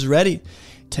 I was ready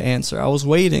to answer. I was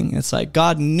waiting. It's like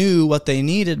God knew what they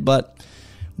needed, but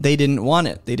they didn't want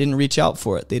it. They didn't reach out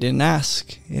for it. They didn't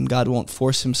ask. And God won't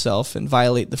force himself and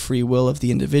violate the free will of the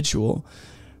individual.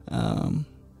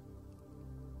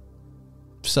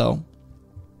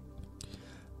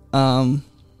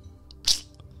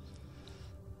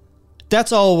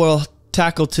 That's all we'll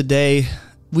tackle today.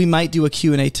 We might do a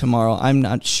Q&A tomorrow. I'm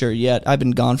not sure yet. I've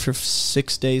been gone for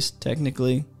 6 days,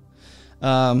 technically.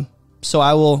 So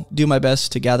I will do my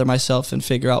best to gather myself and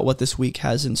figure out what this week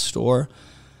has in store.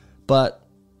 But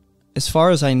as far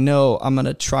as I know, I'm going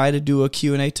to try to do a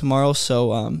Q&A tomorrow.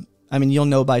 So, you'll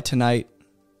know by tonight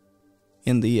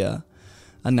in the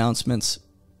announcements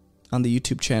on the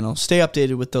YouTube channel. Stay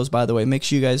updated with those, by the way. Make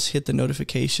sure you guys hit the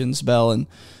notifications bell and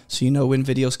so you know when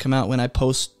videos come out, when I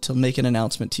post, to make an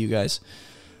announcement to you guys.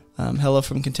 Hello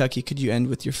from Kentucky. Could you end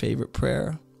with your favorite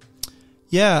prayer?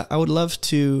 Yeah, I would love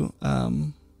to.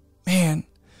 Man,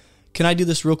 can I do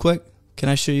this real quick? Can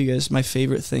I show you guys my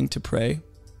favorite thing to pray?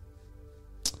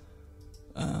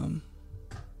 Hold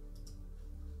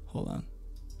on.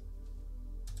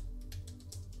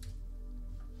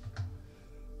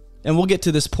 And we'll get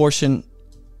to this portion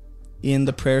in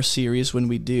the prayer series when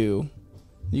we do.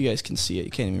 You guys can see it.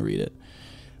 You can't even read it.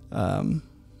 I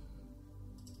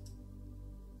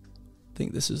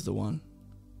think this is the one.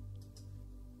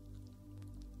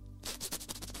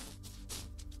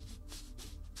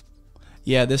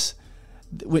 Yeah, this.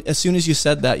 As soon as you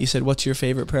said that, you said, "What's your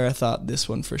favorite prayer?" I thought this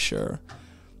one for sure.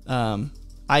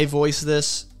 I voice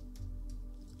this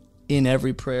in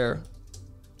every prayer.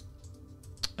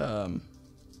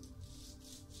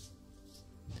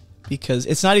 Because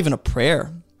it's not even a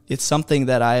prayer. It's something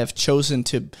that I have chosen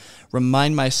to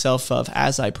remind myself of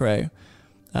as I pray.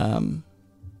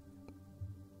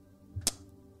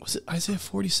 Was it Isaiah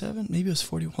 47? Maybe it was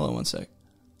 40. Hold on one sec.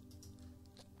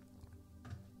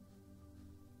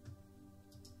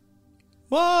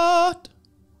 What?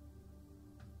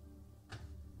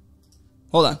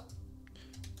 Hold on.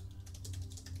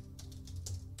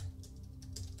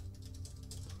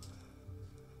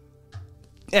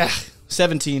 Yeah,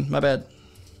 17. My bad.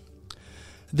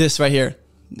 This right here.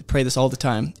 I pray this all the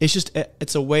time.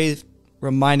 It's a way of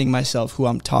reminding myself who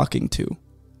I'm talking to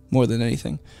more than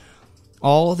anything.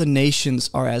 All the nations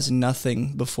are as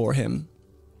nothing before him.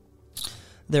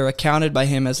 They're accounted by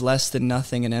him as less than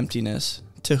nothing and emptiness.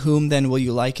 To whom then will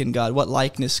you liken God? What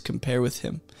likeness compare with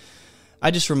him? I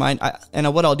just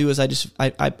and what I'll do is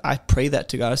I pray that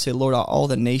to God. I say, Lord, all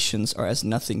the nations are as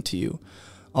nothing to you.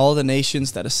 All the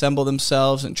nations that assemble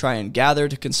themselves and try and gather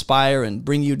to conspire and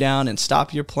bring you down and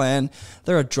stop your plan,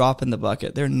 they're a drop in the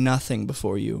bucket. They're nothing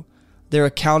before you. They're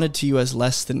accounted to you as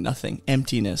less than nothing,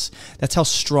 emptiness. That's how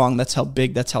strong, that's how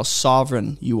big, that's how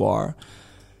sovereign you are.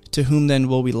 To whom then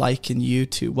will we liken you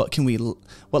to?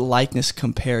 What likeness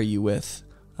compare you with?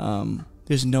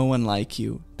 There's no one like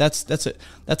you. That's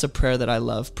a prayer that I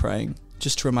love praying,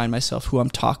 just to remind myself who I'm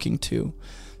talking to.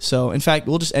 So, in fact,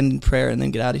 we'll just end in prayer and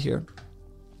then get out of here.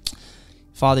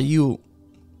 Father, you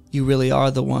really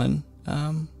are the one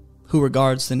who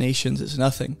regards the nations as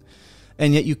nothing.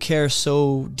 And yet you care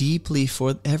so deeply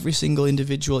for every single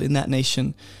individual in that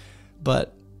nation.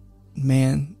 But,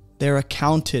 man, they're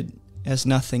accounted as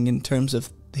nothing in terms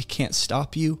of they can't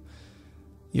stop you.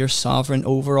 You're sovereign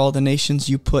over all the nations.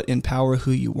 You put in power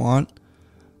who you want.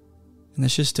 And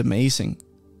it's just amazing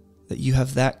that you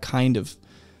have that kind of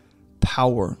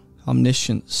power,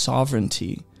 omniscient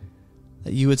sovereignty,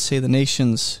 that you would say the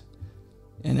nations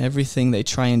and everything they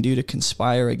try and do to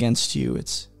conspire against you,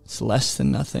 it's less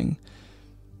than nothing.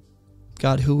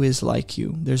 God, who is like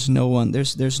you? There's no one.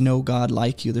 There's no God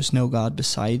like you. There's no God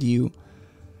beside you.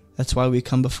 That's why we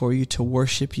come before you to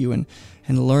worship you and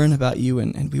learn about you,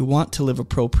 and we want to live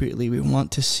appropriately. We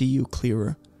want to see you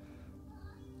clearer.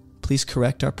 Please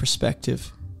correct our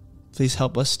perspective. Please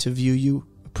help us to view you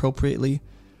appropriately,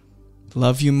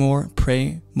 love you more,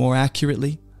 pray more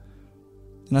accurately.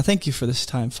 And I thank you for this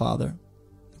time, Father.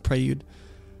 I pray you'd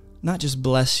not just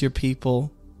bless your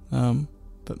people,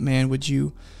 but man, would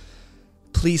you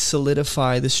please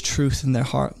solidify this truth in their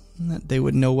heart, that they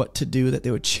would know what to do, that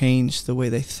they would change the way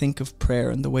they think of prayer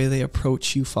and the way they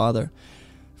approach you, Father.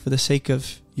 For the sake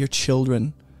of your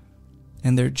children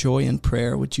and their joy in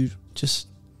prayer, would you just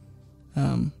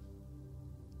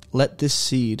let this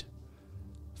seed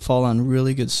fall on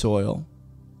really good soil.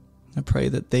 I pray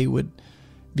that they would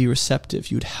be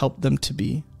receptive. You would help them to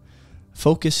be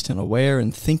focused and aware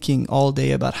and thinking all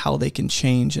day about how they can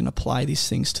change and apply these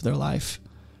things to their life.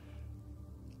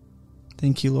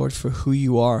 Thank you, Lord, for who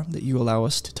you are, that you allow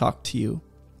us to talk to you.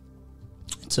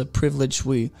 It's a privilege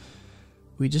we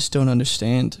just don't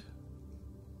understand.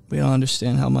 We don't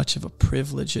understand how much of a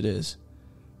privilege it is,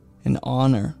 an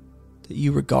honor, that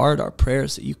you regard our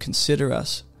prayers, that you consider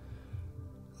us.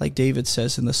 Like David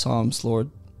says in the Psalms, Lord,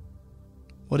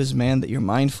 what is man that you're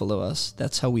mindful of us?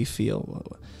 That's how we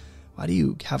feel. Why do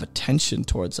you have attention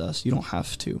towards us? You don't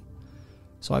have to.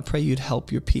 So I pray you'd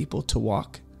help your people to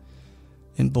walk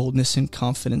in boldness and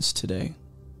confidence today.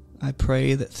 I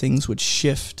pray that things would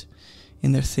shift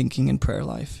in their thinking and prayer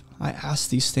life. I ask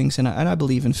these things, and I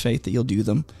believe in faith that you'll do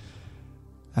them.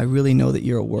 I really know that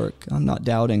you're at work. I'm not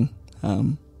doubting.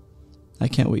 I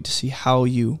can't wait to see how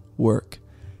you work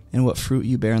and what fruit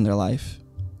you bear in their life.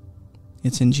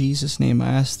 It's in Jesus' name I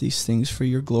ask these things for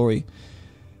your glory.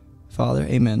 Father,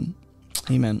 amen.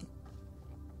 Amen.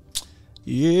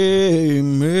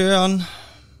 Amen.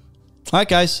 All right,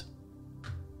 guys.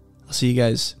 I'll see you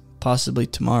guys possibly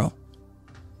tomorrow.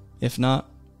 If not,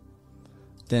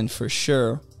 then for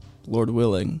sure, Lord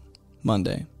willing,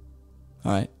 Monday.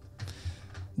 All right.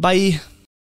 Bye.